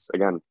 This is,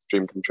 again,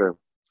 dream come true.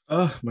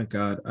 Oh my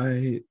God,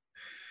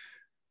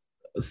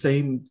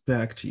 same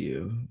back to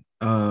you.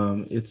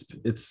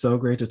 It's so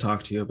great to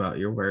talk to you about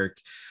your work.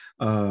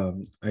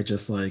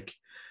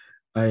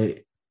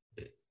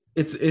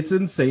 It's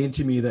insane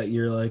to me that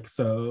you're like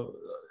so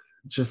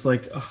just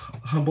like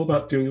humble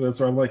about doing this,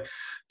 where I'm like,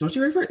 don't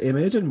you write for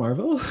Image and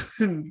Marvel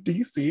and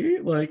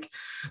DC? Like,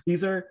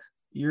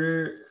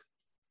 you're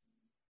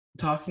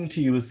talking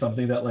to you is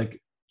something that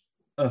like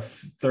a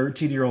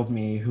 13-year-old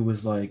me who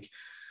was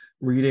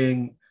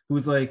reading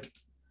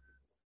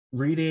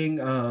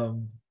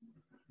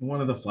one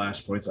of the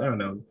Flashpoints, I don't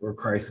know, or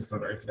Crisis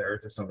on Earth or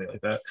something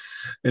like that,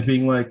 and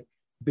being like,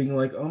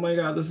 oh my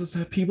God, this is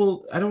how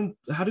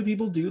do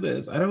people do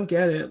this? I don't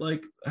get it.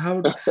 Like,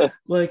 how,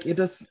 like, it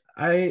does,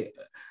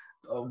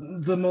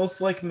 the most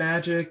like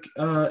magic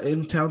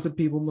and talented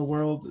people in the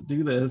world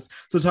do this.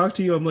 So talk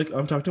to you, I'm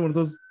talking to one of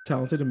those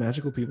talented and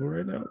magical people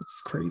right now.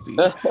 It's crazy.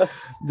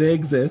 They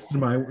exist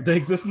in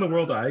the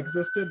world I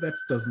existed. That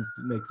doesn't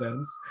make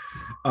sense.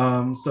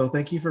 So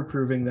thank you for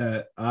proving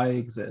that I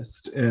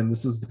exist, and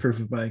this is the proof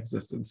of my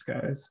existence,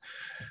 guys.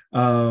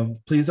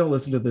 Please don't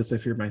listen to this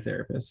if you're my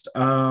therapist.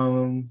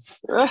 No,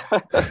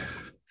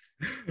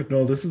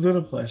 this has been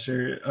a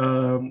pleasure.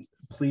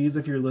 Please,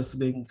 if you're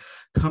listening,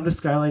 come to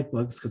Skylight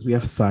Books because we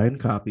have signed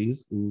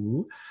copies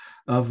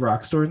of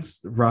Rockstore.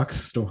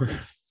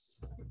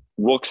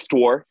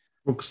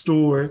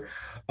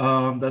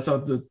 That's how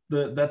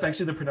that's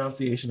actually the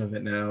pronunciation of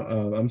it now.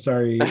 I'm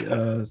sorry,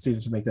 Stephen,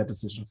 to make that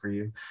decision for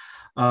you.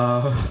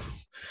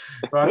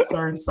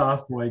 Rockstar and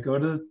Softboy,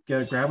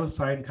 grab a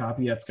signed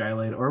copy at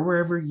Skylight or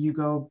wherever you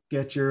go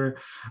get your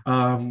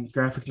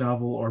graphic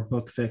novel or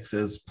book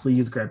fixes.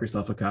 Please grab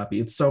yourself a copy.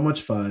 It's so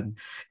much fun,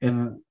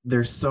 and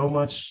there's so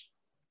much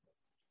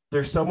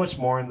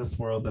more in this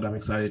world that I'm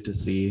excited to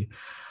see.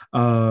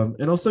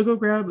 And also go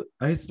grab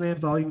Iceman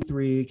Volume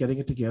 3, Getting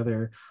It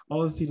Together,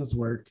 all of Sina's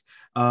work.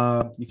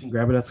 You can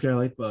grab it at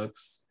Skylight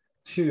Books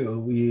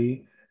too.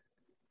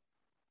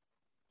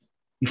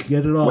 You can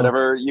get it all.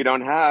 Whatever you don't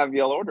have,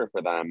 you'll order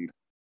for them.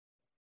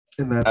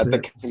 And that's at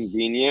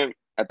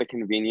the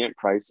convenient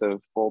price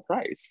of full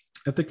price.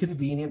 At the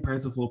convenient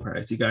price of full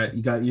price. You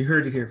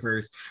heard it here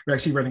first. We're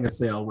actually running a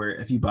sale where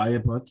if you buy a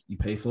book, you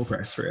pay full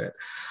price for it.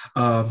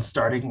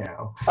 Starting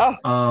now.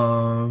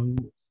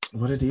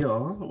 What a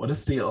deal. What a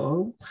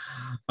steal.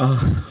 So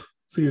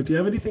do you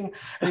have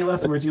any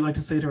last words you'd like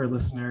to say to our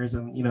listeners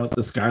and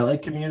the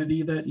Skylight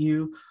community that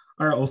you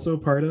are also a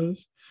part of?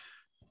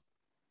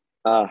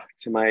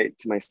 To my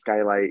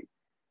Skylight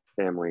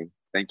family,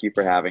 thank you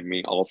for having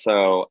me.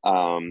 Also,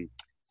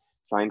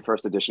 signed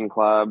First Edition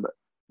Club,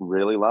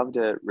 really loved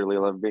it, really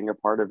loved being a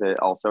part of it.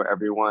 Also,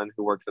 everyone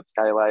who works at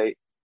Skylight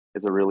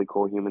is a really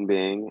cool human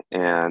being,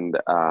 and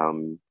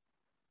I'm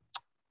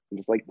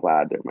just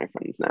glad they're my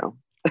friends now.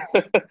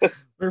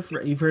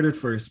 You've heard it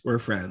first. We're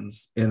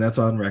friends, and that's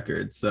on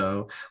record.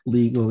 So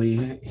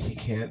legally, you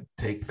can't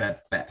take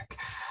that back.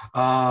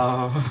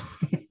 Or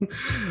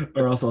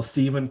else I'll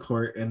see you in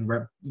court and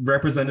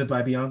represented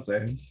by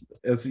Beyonce.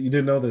 As you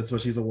didn't know this,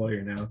 but she's a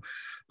lawyer now.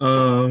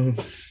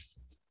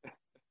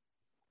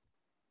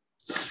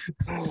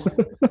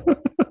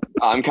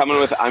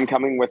 I'm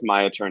coming with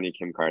my attorney,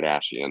 Kim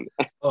Kardashian.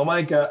 Oh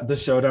my God, the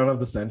showdown of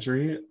the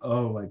century.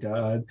 Oh my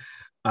God.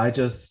 I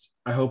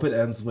hope it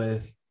ends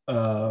with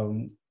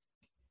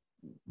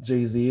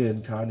Jay-Z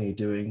and Kanye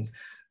doing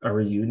a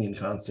reunion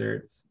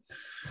concert.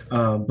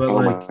 But oh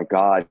like, my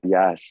God,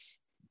 yes.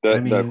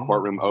 The mean,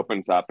 courtroom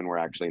opens up and we're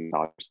actually in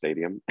Dodger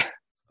Stadium.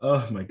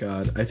 Oh my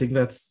God. I think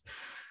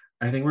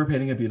we're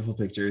painting a beautiful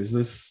picture.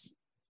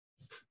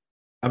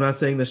 I'm not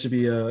saying this should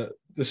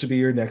be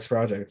your next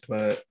project,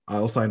 but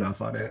I'll sign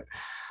off on it.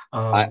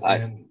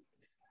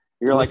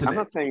 You're like, I'm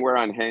not saying we're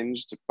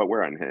unhinged, but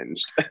we're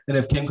unhinged. And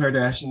if Kim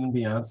Kardashian and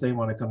Beyonce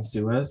want to come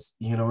sue us,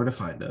 you know where to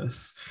find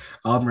us.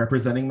 I'm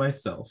representing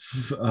myself.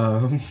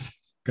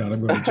 God,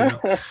 I'm going to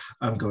jail.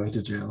 I'm going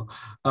to jail.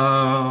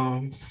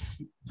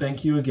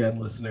 Thank you again,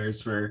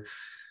 listeners, for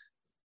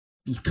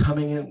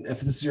coming in.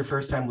 If this is your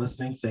first time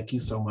listening, thank you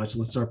so much.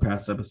 Listen to our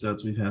past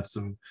episodes. We've had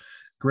some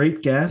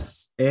great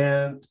guests.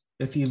 And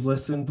if you've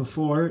listened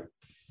before,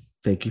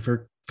 thank you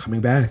for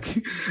coming back.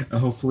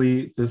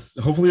 Hopefully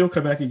you'll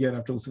come back again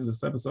after listening to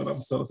this episode.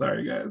 I'm so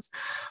sorry, guys.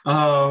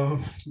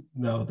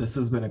 No, this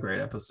has been a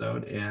great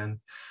episode, and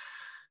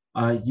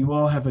you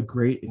all have a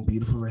great and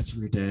beautiful rest of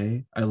your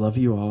day. I love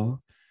you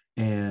all,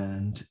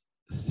 and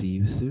see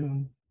you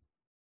soon.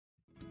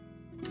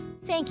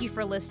 Thank you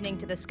for listening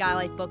to the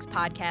Skylight Books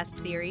podcast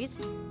series.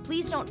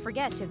 Please don't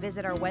forget to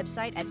visit our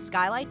website at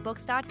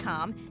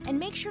skylightbooks.com and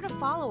make sure to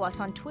follow us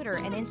on Twitter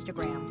and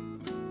Instagram.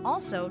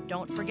 Also,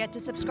 don't forget to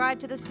subscribe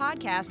to this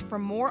podcast for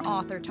more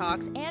author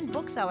talks and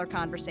bookseller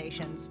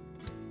conversations.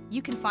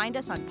 You can find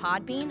us on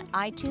Podbean,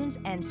 iTunes,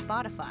 and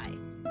Spotify.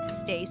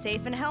 Stay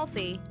safe and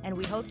healthy, and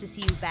we hope to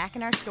see you back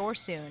in our store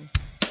soon.